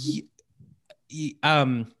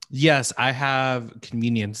 Yes, I have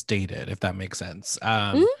convenience dated, if that makes sense.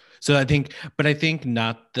 So I think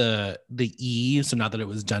not the E. So not that it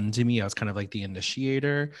was done to me, I was kind of like the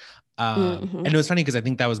initiator. And it was funny because I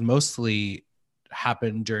think that was mostly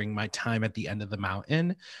happened during my time at the end of the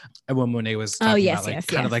mountain, and when Monet was talking about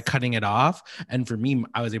kind of like cutting it off. And for me,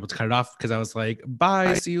 I was able to cut it off because I was like,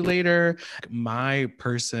 bye, see you later. My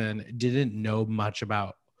person didn't know much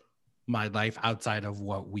about my life outside of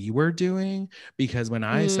what we were doing, because when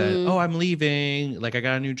I said, oh, I'm leaving, like I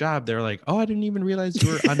got a new job, they're like, oh, I didn't even realize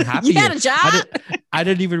you were unhappy. You got a job? I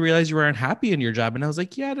didn't even realize you were unhappy in your job. And I was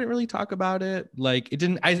like, yeah, I didn't really talk about it. Like it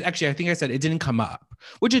didn't, I think I said it didn't come up,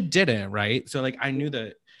 which it didn't. Right. So like, I knew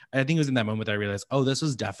that. I think it was in that moment that I realized, oh, this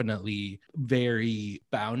was definitely very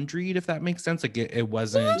boundaried, if that makes sense. Like it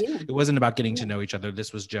wasn't about getting to know each other.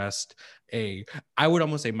 This was just I would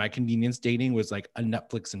almost say my convenience dating was like a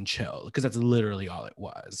Netflix and chill, because that's literally all it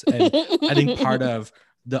was. And I think part of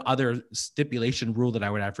the other stipulation rule that I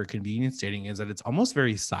would have for convenience dating is that it's almost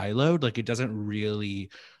very siloed. Like it doesn't really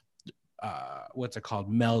what's it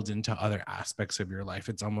called, meld into other aspects of your life.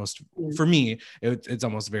 It's almost, for me, it's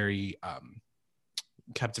almost very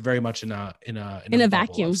kept very much in a vacuum in a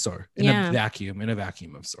vacuum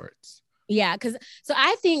of sorts. Yeah, because so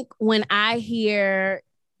I think when I hear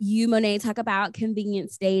you, Monet, talk about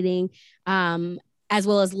convenience dating, as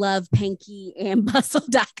well as Love, Panky, and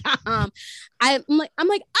Bustle.com, I'm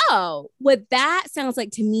like, oh, what that sounds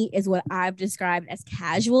like to me is what I've described as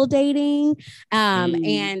casual dating.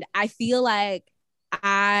 And I feel like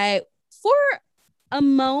for a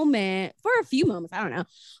few moments, I don't know,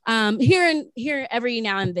 here every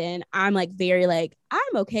now and then, I'm like very like,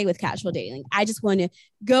 I'm okay with casual dating. I just want to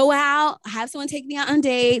go out, have someone take me out on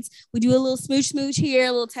dates. We do a little smooch here,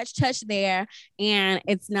 a little touch there, and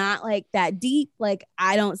it's not like that deep. Like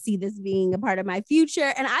I don't see this being a part of my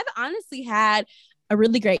future. And I've honestly had a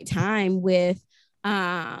really great time with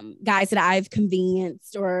guys that I've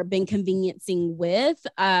convenienced or been conveniencing with.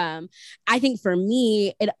 I think for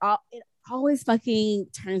me, it always fucking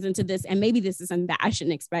turns into this, and maybe this is something that I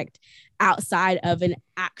shouldn't expect outside of an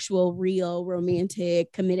actual real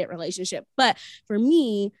romantic committed relationship, but for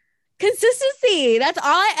me, consistency. That's all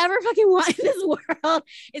I ever fucking want in this world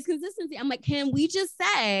is consistency. I'm like, can we just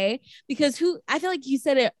say, because I feel like you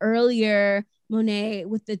said it earlier, Monet,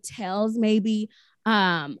 with the tales maybe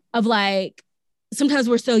of like, sometimes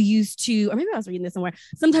we're so used to, or maybe I was reading this somewhere,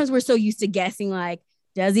 sometimes we're so used to guessing like,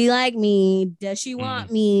 does he like me? Does she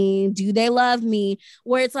want me? Do they love me?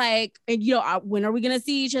 Where it's like, when are we going to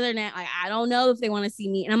see each other now? Like, I don't know if they want to see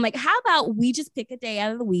me. And I'm like, how about we just pick a day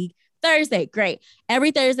out of the week? Thursday, great.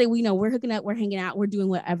 Every Thursday, we know we're hooking up, we're hanging out, we're doing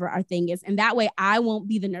whatever our thing is. And that way I won't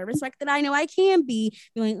be the nervous wreck that I know I can be,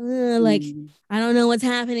 feeling like, I don't know what's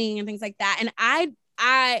happening and things like that. And I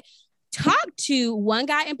talked to one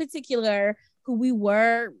guy in particular who we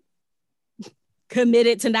were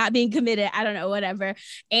committed to not being committed. I don't know, whatever.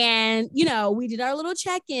 And, we did our little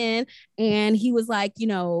check-in and he was like,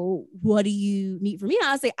 what do you need from me? And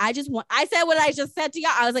I was like, I said what I just said to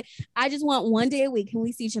y'all. I was like, I just want one day a week. Can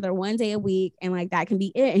we see each other one day a week? And like, that can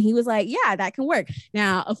be it. And he was like, yeah, that can work.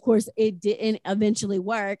 Now, of course, it didn't eventually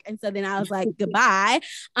work. And so then I was like, goodbye.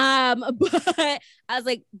 But I was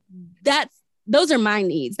like, those are my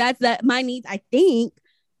needs. My needs,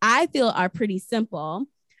 I feel are pretty simple.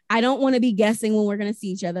 I don't want to be guessing when we're going to see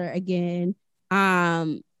each other again.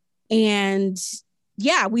 And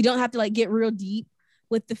yeah, we don't have to like get real deep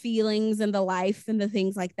with the feelings and the life and the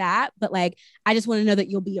things like that. But like, I just want to know that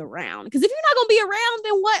you'll be around. Because if you're not going to be around,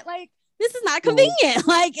 then what? Like, this is not convenient.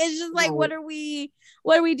 Like, it's just like, what are we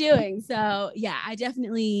doing? So yeah, I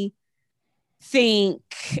definitely think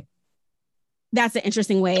that's an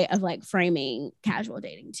interesting way of like framing casual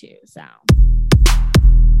dating too. So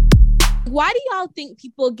why do y'all think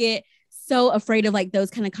people get so afraid of like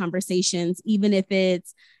those kind of conversations, even if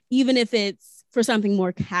it's for something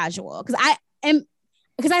more casual? Because I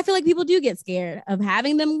feel like people do get scared of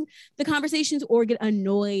having the conversations or get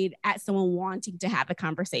annoyed at someone wanting to have a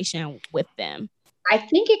conversation with them. I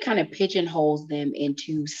think it kind of pigeonholes them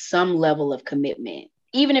into some level of commitment,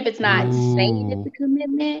 even if it's not saying it's a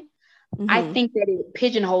commitment. I think that it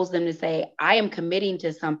pigeonholes them to say, I am committing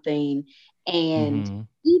to something, and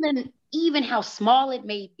even how small it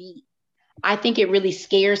may be, I think it really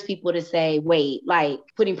scares people to say, wait, like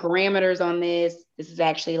putting parameters on this is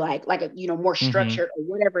actually like a, more structured or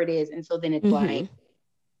whatever it is. And so then it's like,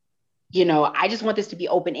 I just want this to be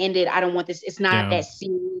open-ended. I don't want this. It's not that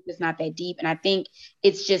serious. It's not that deep. And I think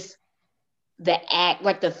it's just the act,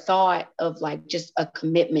 like the thought of like just a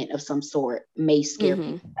commitment of some sort may scare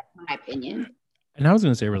people. That's my opinion. And I was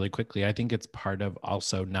going to say really quickly, I think it's part of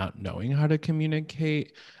also not knowing how to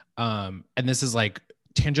communicate. And this is like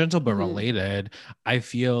tangential but related. I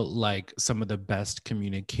feel like some of the best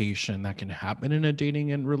communication that can happen in a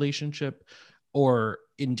dating and relationship or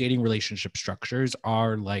in dating relationship structures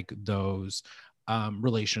are like those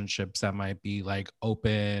relationships that might be like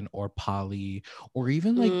open or poly or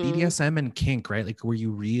even like BDSM and kink, right? Like where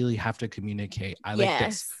you really have to communicate. I like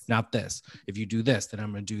this, not this. If you do this, then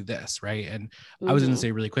I'm going to do this, right? And I was going to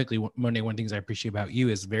say really quickly, Monet, one of the things I appreciate about you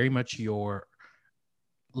is very much your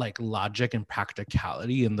like logic and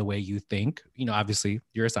practicality in the way you think. Obviously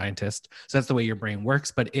you're a scientist, so that's the way your brain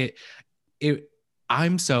works, but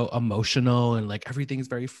I'm so emotional and like everything's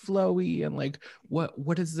very flowy and like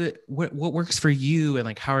what is it what works for you and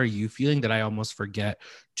like how are you feeling, that I almost forget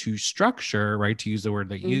to structure, right, to use the word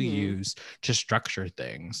that you use, to structure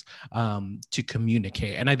things, to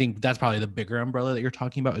communicate. And I think that's probably the bigger umbrella that you're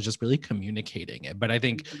talking about, is just really communicating it. But I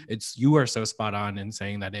think you are so spot on in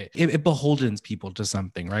saying that it beholdens people to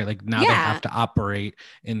something, right? Like now they have to operate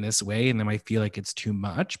in this way and they might feel like it's too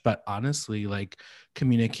much, but honestly, like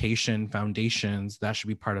communication foundations, that should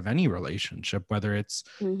be part of any relationship, whether it's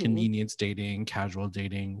convenience dating, casual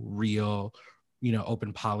dating, real,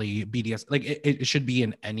 open poly, BDS, like it should be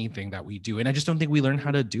in anything that we do. And I just don't think we learn how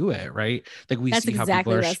to do it, right? Like we That's see exactly how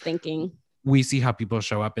people what I was thinking. We see how people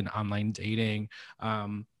show up in online dating.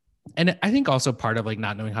 And I think also part of like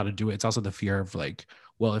not knowing how to do it, it's also the fear of like,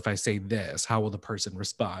 well, if I say this, how will the person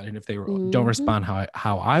respond? And if they don't respond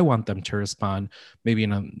how I want them to respond, maybe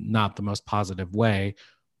in a not the most positive way,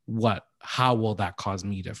 how will that cause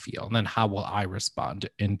me to feel? And then how will I respond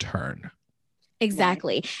in turn?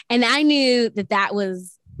 Exactly. And I knew that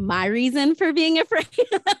was my reason for being afraid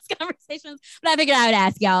of those conversations, but I figured I would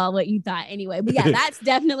ask y'all what you thought anyway. But yeah, that's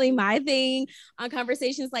definitely my thing on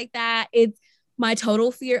conversations like that. It's my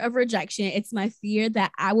total fear of rejection. It's my fear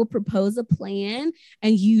that I will propose a plan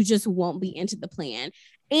and you just won't be into the plan.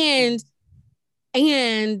 And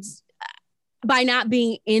by not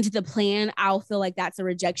being into the plan, I'll feel like that's a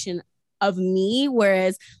rejection of me.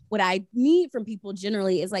 Whereas what I need from people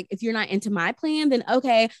generally is like, if you're not into my plan, then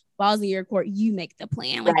okay, balls in your court, you make the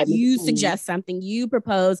plan. Like you suggest something, you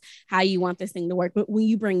propose how you want this thing to work. But when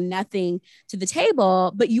you bring nothing to the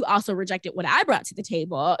table, but you also rejected what I brought to the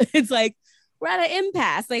table, it's like, we're at an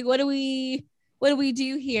impasse. Like, what do we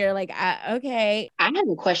do here? Like, okay. I have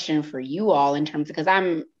a question for you all in terms of, because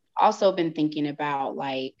I'm also been thinking about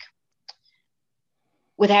like,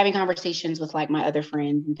 with having conversations with like my other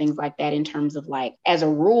friends and things like that, in terms of like, as a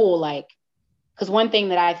rule, like, because one thing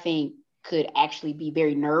that I think could actually be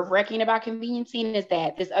very nerve-wracking about conveniencing is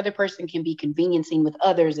that this other person can be conveniencing with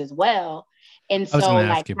others as well. And so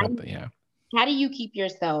like, how do you keep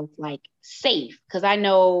yourself like safe? Because I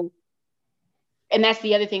know, and that's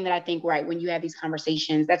the other thing that I think, right, when you have these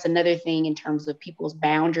conversations, that's another thing in terms of people's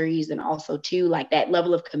boundaries, and also too, like that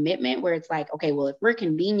level of commitment where it's like, okay, well, if we're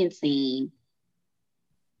conveniencing,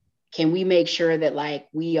 can we make sure that like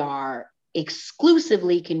we are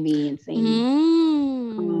exclusively conveniencing?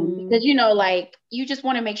 Because, like you just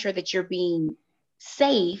want to make sure that you're being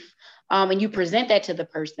safe, and you present that to the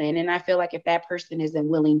person. And I feel like if that person isn't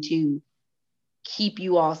willing to keep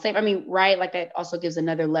you all safe, I mean, right, like that also gives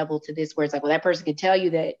another level to this, where it's like, well, that person can tell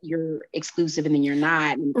you that you're exclusive and then you're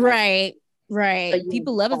not. And right. So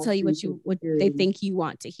people love to tell you what they think you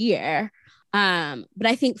want to hear. But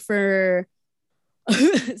I think so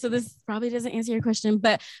this probably doesn't answer your question,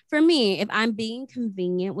 but for me, if I'm being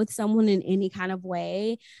convenient with someone in any kind of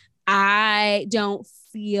way, I don't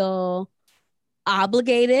feel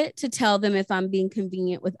obligated to tell them if I'm being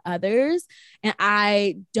convenient with others, and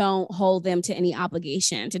I don't hold them to any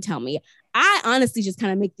obligation to tell me. I honestly just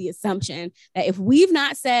kind of make the assumption that if we've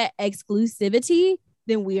not set exclusivity,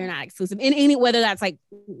 then we are not exclusive in any, whether that's like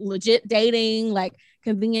legit dating, like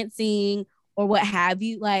conveniencing or what have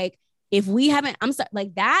you. Like if we haven't, I'm sorry,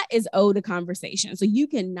 like that is owed a conversation. So you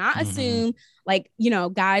cannot assume, like,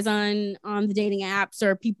 guys on the dating apps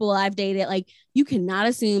or people I've dated, like you cannot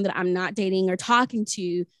assume that I'm not dating or talking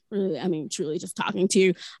to, truly just talking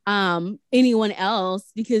to anyone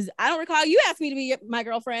else, because I don't recall you asked me to be my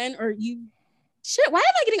girlfriend, or you, shit, why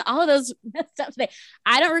am I getting all of those messed up today?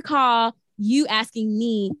 I don't recall you asking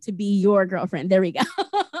me to be your girlfriend. There we go.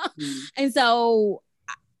 And so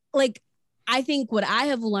like, I think what I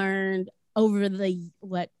have learned over the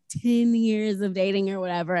 10 years of dating or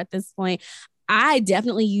whatever at this point, I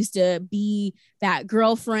definitely used to be that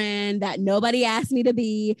girlfriend that nobody asked me to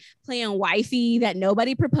be, playing wifey that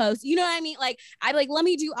nobody proposed. You know what I mean? Like, I'd like, let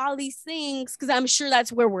me do all these things because I'm sure that's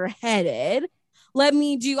where we're headed. Let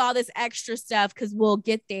me do all this extra stuff because we'll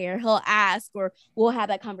get there. He'll ask or we'll have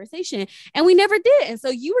that conversation. And we never did. And so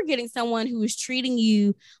you were getting someone who was treating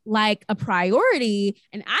you like a priority.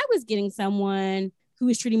 And I was getting someone who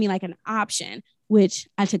was treating me like an option, which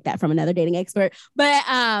I took that from another dating expert. But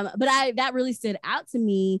that really stood out to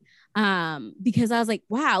me because I was like,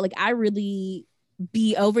 wow, like I really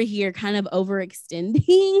be over here kind of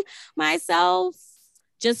overextending myself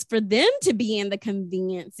just for them to be in the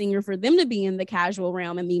conveniencing or for them to be in the casual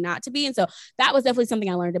realm and me not to be. And so that was definitely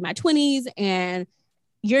something I learned in my 20s. And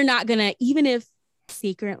you're not gonna, even if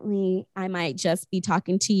secretly I might just be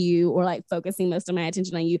talking to you or like focusing most of my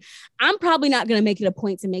attention on you, I'm probably not gonna make it a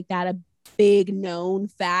point to make that a big known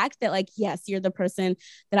fact that like, yes, you're the person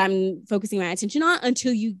that I'm focusing my attention on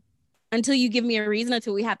until you give me a reason,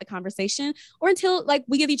 until we have the conversation, or until like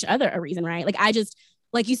we give each other a reason, right? Like I just,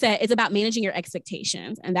 like you said, it's about managing your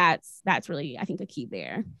expectations. And that's really, I think, a key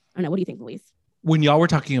there. I don't know. What do you think, Luis? When y'all were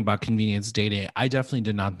talking about convenience dating, I definitely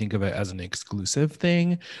did not think of it as an exclusive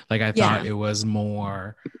thing. Like I thought it was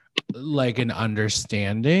more like an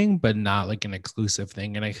understanding, but not like an exclusive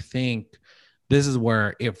thing. And I think this is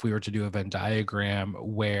where, if we were to do a Venn diagram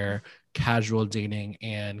where casual dating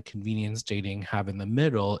and convenience dating have in the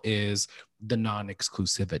middle is the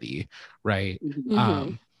non-exclusivity, right?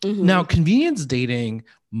 Mm-hmm. Now, convenience dating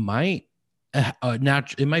might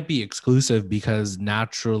it might be exclusive because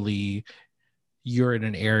naturally you're in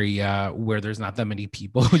an area where there's not that many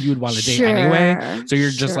people you would want to date anyway. So you're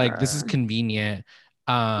just like, this is convenient.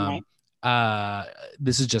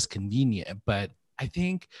 This is just convenient. But I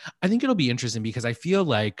think it'll be interesting because I feel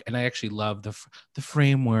like, and I actually love the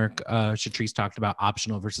framework Shatrice talked about,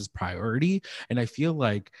 optional versus priority. And I feel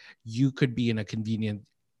like you could be in a convenience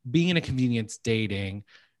dating,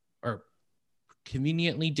 or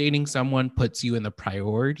conveniently dating someone puts you in the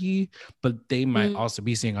priority, but they might also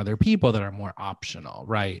be seeing other people that are more optional,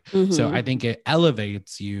 right? So I think it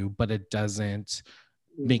elevates you, but it doesn't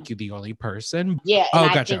make you the only person. Yeah. Oh,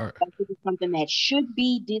 and gotcha. I think that's something that should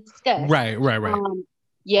be discussed. Right.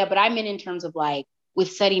 Yeah, but I meant in terms of like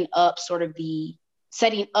with setting up the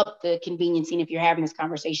conveniencing, if you're having this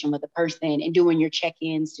conversation with a person and doing your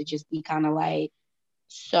check-ins, to just be kind of like,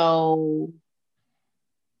 so,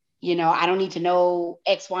 you know, I don't need to know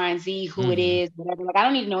X, Y, and Z, who it is, whatever. Like, I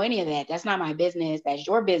don't need to know any of that. That's not my business. That's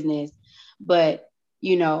your business. But,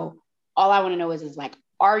 you know, all I want to know is like,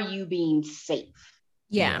 are you being safe?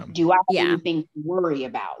 Yeah. Do I have anything to worry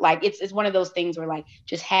about? Like, it's one of those things where like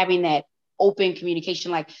just having that open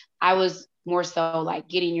communication. Like, I was more so like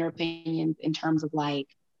getting your opinion in terms of like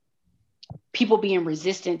people being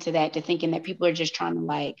resistant to that, to thinking that people are just trying to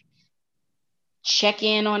like check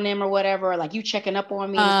in on them or whatever, or like you checking up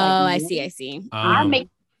on me. Oh, like, I see. I make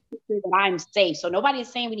sure that I'm safe. So nobody is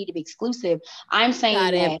saying we need to be exclusive. I'm saying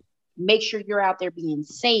that make sure you're out there being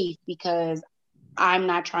safe, because I'm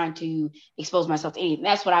not trying to expose myself to anything.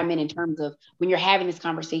 That's what I meant in terms of when you're having this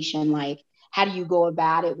conversation, like, how do you go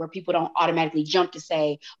about it where people don't automatically jump to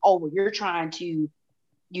say, oh, well, you're trying to,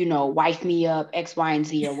 you know, wife me up, X, Y, and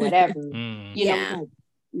Z or whatever. You know,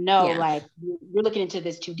 no, like you're looking into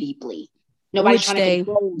this too deeply. Nobody's trying to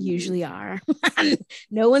control you. Usually are.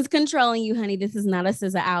 No one's controlling you, honey. This is not a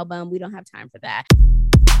SZA album. We don't have time for that.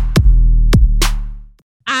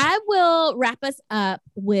 I will wrap us up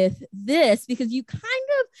with this because you kind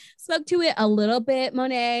of spoke to it a little bit,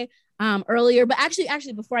 Monet, earlier. But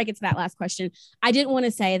actually, before I get to that last question, I did want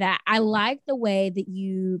to say that I like the way that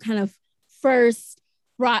you kind of first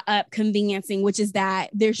brought up conveniencing, which is that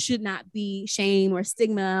there should not be shame or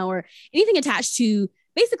stigma or anything attached to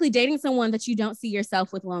basically dating someone that you don't see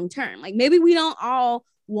yourself with long term. Like, maybe we don't all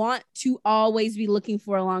want to always be looking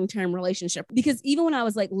for a long-term relationship, because even when I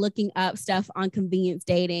was like looking up stuff on convenience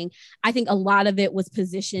dating, I think a lot of it was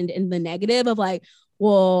positioned in the negative of like,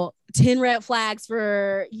 well, 10 red flags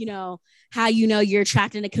for, you know, how you know you're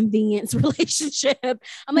trapped in a convenience relationship.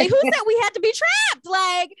 I'm like, who said we had to be trapped?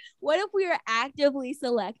 Like, what if we are actively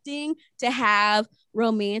selecting to have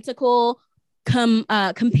romantical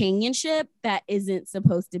companionship that isn't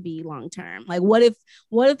supposed to be long-term? Like, what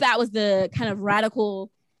if that was the kind of radical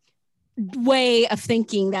way of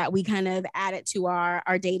thinking that we kind of added to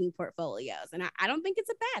our dating portfolios? And I don't think it's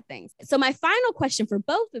a bad thing. So my final question for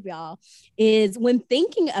both of y'all is, when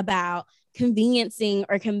thinking about conveniencing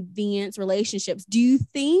or convenience relationships, do you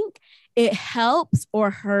think it helps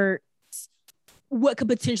or hurts what could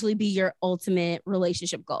potentially be your ultimate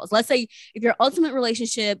relationship goals? Let's say if your ultimate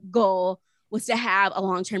relationship goal was to have a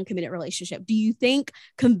long-term committed relationship. Do you think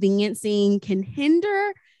conveniencing can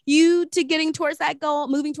hinder you to getting towards that goal,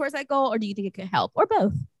 moving towards that goal, or do you think it could help, or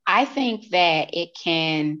both? I think that it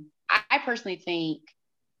can, I personally think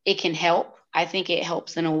it can help. I think it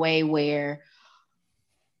helps in a way where,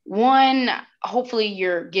 one, hopefully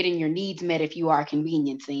you're getting your needs met if you are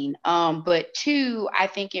conveniencing. But two, I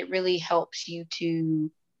think it really helps you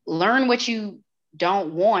to learn what you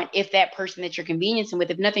don't want if that person that you're conveniencing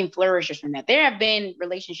with, if nothing flourishes from that. There have been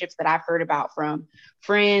relationships that I've heard about from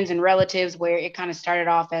friends and relatives where it kind of started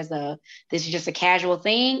off as this is just a casual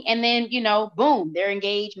thing. And then, boom, they're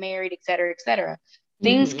engaged, married, et cetera, et cetera.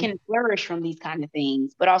 Things can flourish from these kind of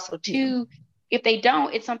things. But also two, if they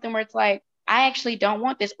don't, it's something where it's like, I actually don't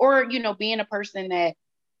want this. Or, being a person that,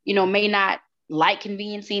 may not like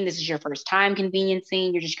conveniencing. This is your first time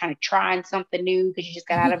conveniencing. You're just kind of trying something new because you just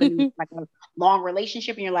got out of a long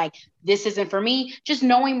relationship and you're like, this isn't for me. Just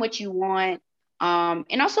knowing what you want.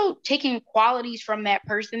 And also taking qualities from that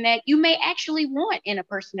person that you may actually want in a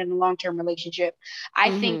person in a long-term relationship.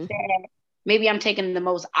 I think that maybe I'm taking the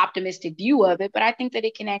most optimistic view of it, but I think that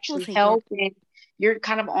it can actually help. And you're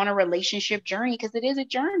kind of on a relationship journey because it is a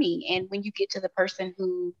journey. And when you get to the person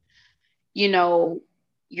who,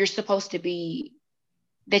 you're supposed to be,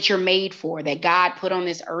 that you're made for, that God put on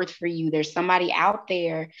this earth for you, there's somebody out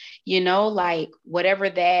there, like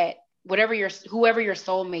whoever your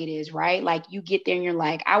soulmate is, right? Like you get there and you're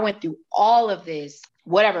like, I went through all of this,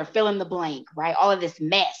 whatever, fill in the blank, right? All of this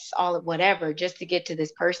mess, all of whatever, just to get to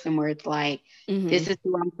this person where it's like, this is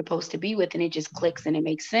who I'm supposed to be with. And it just clicks and it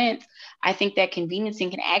makes sense. I think that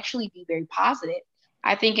conveniencing can actually be very positive.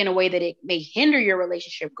 I think in a way that it may hinder your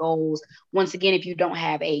relationship goals. Once again, if you don't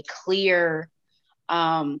have a clear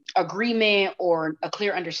agreement or a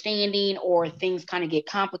clear understanding, or things kind of get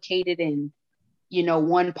complicated and,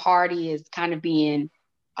 one party is kind of being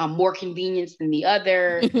more convenienced than the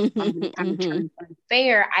other, kind of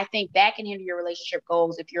unfair. I think that can hinder your relationship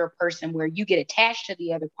goals if you're a person where you get attached to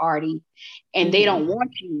the other party and they don't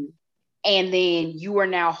want you. And then you are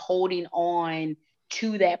now holding on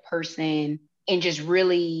to that person and just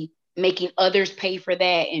really making others pay for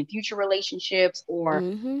that in future relationships, or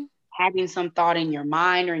having some thought in your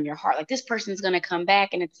mind or in your heart, like this person's going to come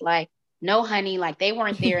back. And it's like, no, honey, like they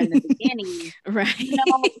weren't there in the beginning. Right.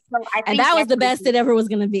 So I think and that was the best it ever was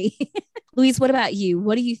going to be. Louise, what about you?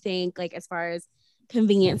 What do you think, like, as far as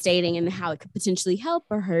convenience dating and how it could potentially help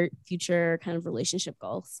or hurt future kind of relationship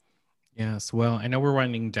goals? Yes. Well, I know we're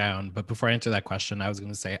winding down, but before I answer that question, I was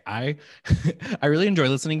going to say, I really enjoy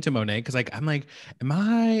listening to Monet. Cause I'm like, am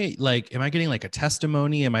I getting like a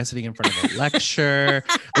testimony? Am I sitting in front of a lecture?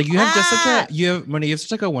 Like you have just Monet, you have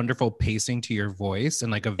such like a wonderful pacing to your voice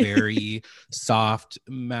and like a very soft,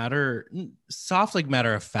 matter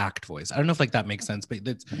of fact voice. I don't know if like that makes sense, but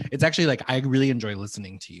it's actually like, I really enjoy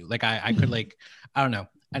listening to you. Like I could like, I don't know.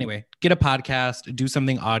 Anyway, get a podcast, do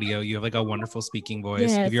something audio. You have like a wonderful speaking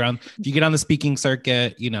voice. Yes. If you get on the speaking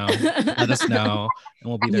circuit, let us know and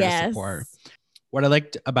we'll be there to support. What I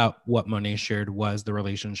liked about what Monet shared was the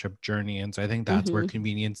relationship journey. And so I think that's where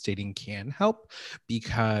convenience dating can help,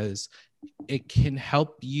 because it can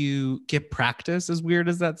help you get practice, as weird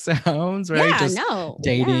as that sounds, right?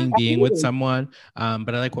 Dating, being with someone.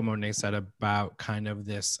 But I like what Monet said about kind of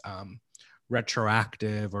this,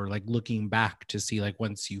 retroactive, or like looking back to see like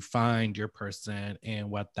once you find your person and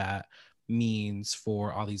what that means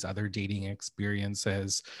for all these other dating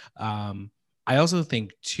experiences. I also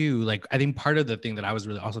think too, like, I think part of the thing that I was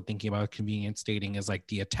really also thinking about convenience dating is like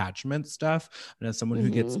the attachment stuff. And as someone who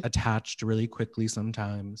gets attached really quickly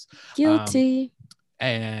sometimes. Guilty.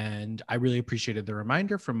 And I really appreciated the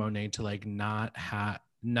reminder from Monet to like not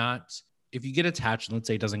if you get attached, let's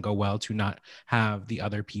say it doesn't go well, to not have the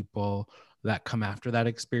other people that come after that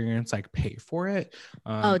experience like pay for it.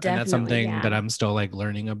 Definitely. And that's something that I'm still like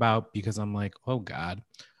learning about, because I'm like, oh God,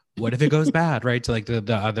 what if it goes bad, right? To like the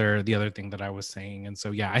other thing that I was saying. And so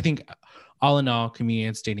yeah, I think all in all,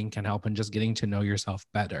 convenience dating can help in just getting to know yourself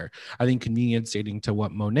better. I think convenience dating, to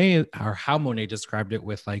what Monet, or how Monet described it,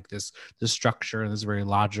 with like this structure and this very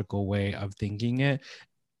logical way of thinking it,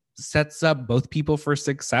 sets up both people for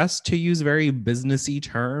success, to use very businessy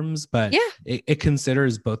terms, but it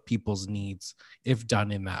considers both people's needs if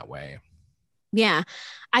done in that way. Yeah.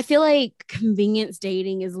 I feel like convenience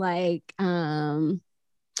dating is like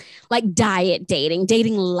diet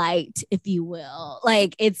dating light, if you will.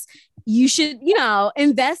 Like you should,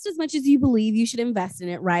 invest as much as you believe you should invest in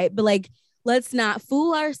it. Right. But like, let's not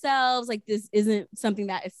fool ourselves. Like, this isn't something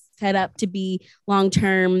that is set up to be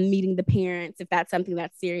long-term, meeting the parents, if that's something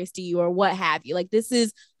that's serious to you or what have you. Like, this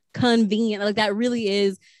is convenient. Like, that really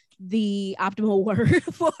is the optimal word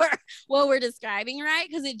for what we're describing, right?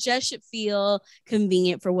 Because it just should feel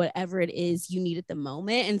convenient for whatever it is you need at the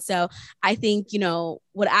moment. And so I think,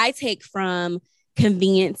 what I take from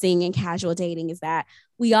conveniencing and casual dating is that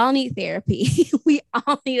we all need therapy. We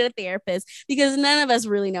all need a therapist because none of us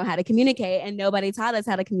really know how to communicate, and nobody taught us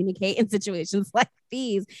how to communicate in situations like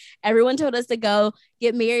these. Everyone told us to go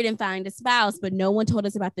get married and find a spouse, but no one told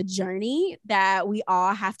us about the journey that we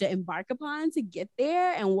all have to embark upon to get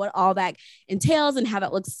there and what all that entails and how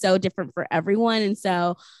that looks so different for everyone. And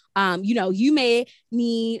so, you may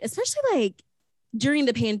need, especially like during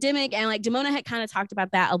the pandemic, and like Damona had kind of talked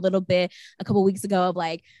about that a little bit a couple of weeks ago, of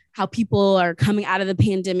like how people are coming out of the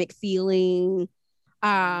pandemic feeling,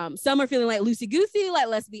 some are feeling like loosey goosey, like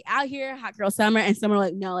let's be out here, hot girl summer, and some are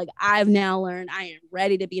like, no, like I've now learned I am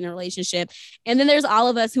ready to be in a relationship. And then there's all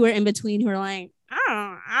of us who are in between who are like,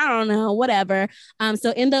 I don't know, whatever.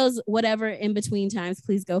 So in those whatever in between times,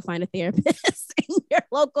 please go find a therapist in your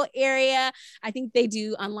local area. I think they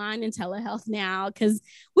do online and telehealth now, because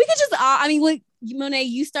we could just Monet,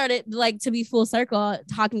 you started like to be full circle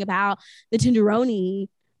talking about the Tenderoni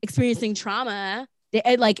experiencing trauma,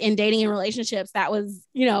 like in dating and relationships. That was,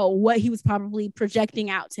 what he was probably projecting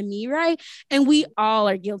out to me, right? And we all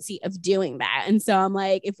are guilty of doing that. And so I'm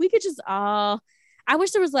like, if we could just all, I wish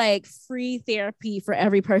there was like free therapy for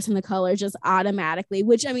every person of color just automatically,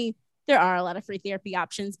 which there are a lot of free therapy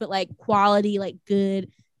options, but like quality, like good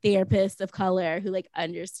therapists of color who like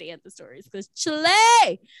understand the stories. Because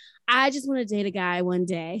Chile, I just want to date a guy one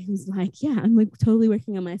day who's like, yeah, I'm like totally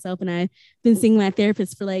working on myself, and I've been seeing my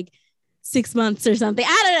therapist for like 6 months or something.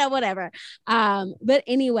 I don't know, whatever. But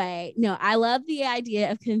anyway, no, I love the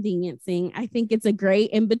idea of conveniencing. I think it's a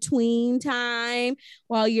great in-between time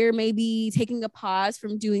while you're maybe taking a pause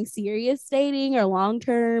from doing serious dating or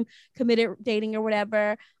long-term committed dating or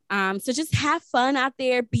whatever. So just have fun out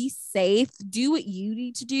there, be safe, do what you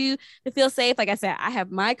need to do to feel safe. Like I said, I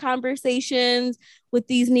have my conversations with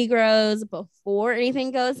these Negroes before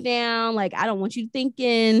anything goes down. Like, I don't want you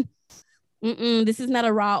thinking, this is not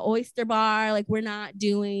a raw oyster bar. Like, we're not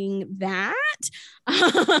doing that.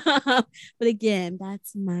 But again,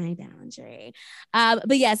 that's my boundary.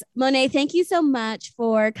 But yes, Monet, thank you so much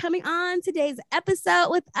for coming on today's episode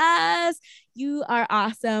with us. You are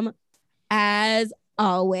awesome as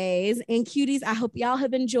always. And cuties, I hope y'all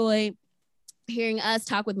have enjoyed hearing us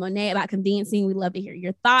talk with Monet about conveniencing. We'd love to hear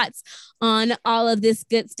your thoughts on all of this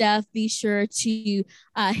good stuff. Be sure to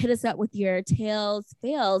hit us up with your tales,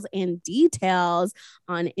 fails, and details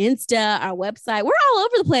on Insta, our website. We're all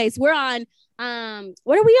over the place. We're on,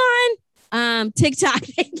 what are we on? TikTok.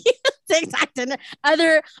 Thank you. TikTok and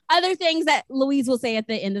other things that Louise will say at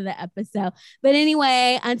the end of the episode. But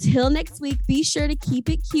anyway, until next week, be sure to keep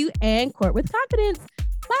it cute and court with confidence.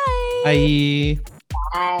 Bye. Bye.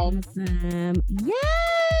 Awesome.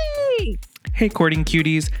 Yay! Hey, courting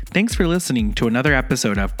cuties. Thanks for listening to another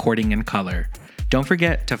episode of Courting in Color. Don't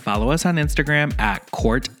forget to follow us on Instagram at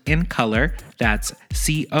Court in Color. That's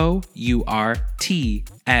COURTNCOLOR.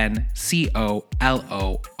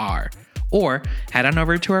 Or head on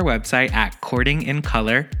over to our website at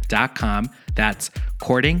courtingincolor.com. That's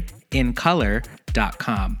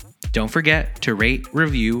courtingincolor.com. Don't forget to rate,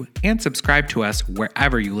 review, and subscribe to us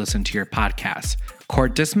wherever you listen to your podcasts.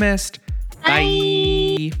 Court dismissed.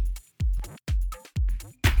 Bye.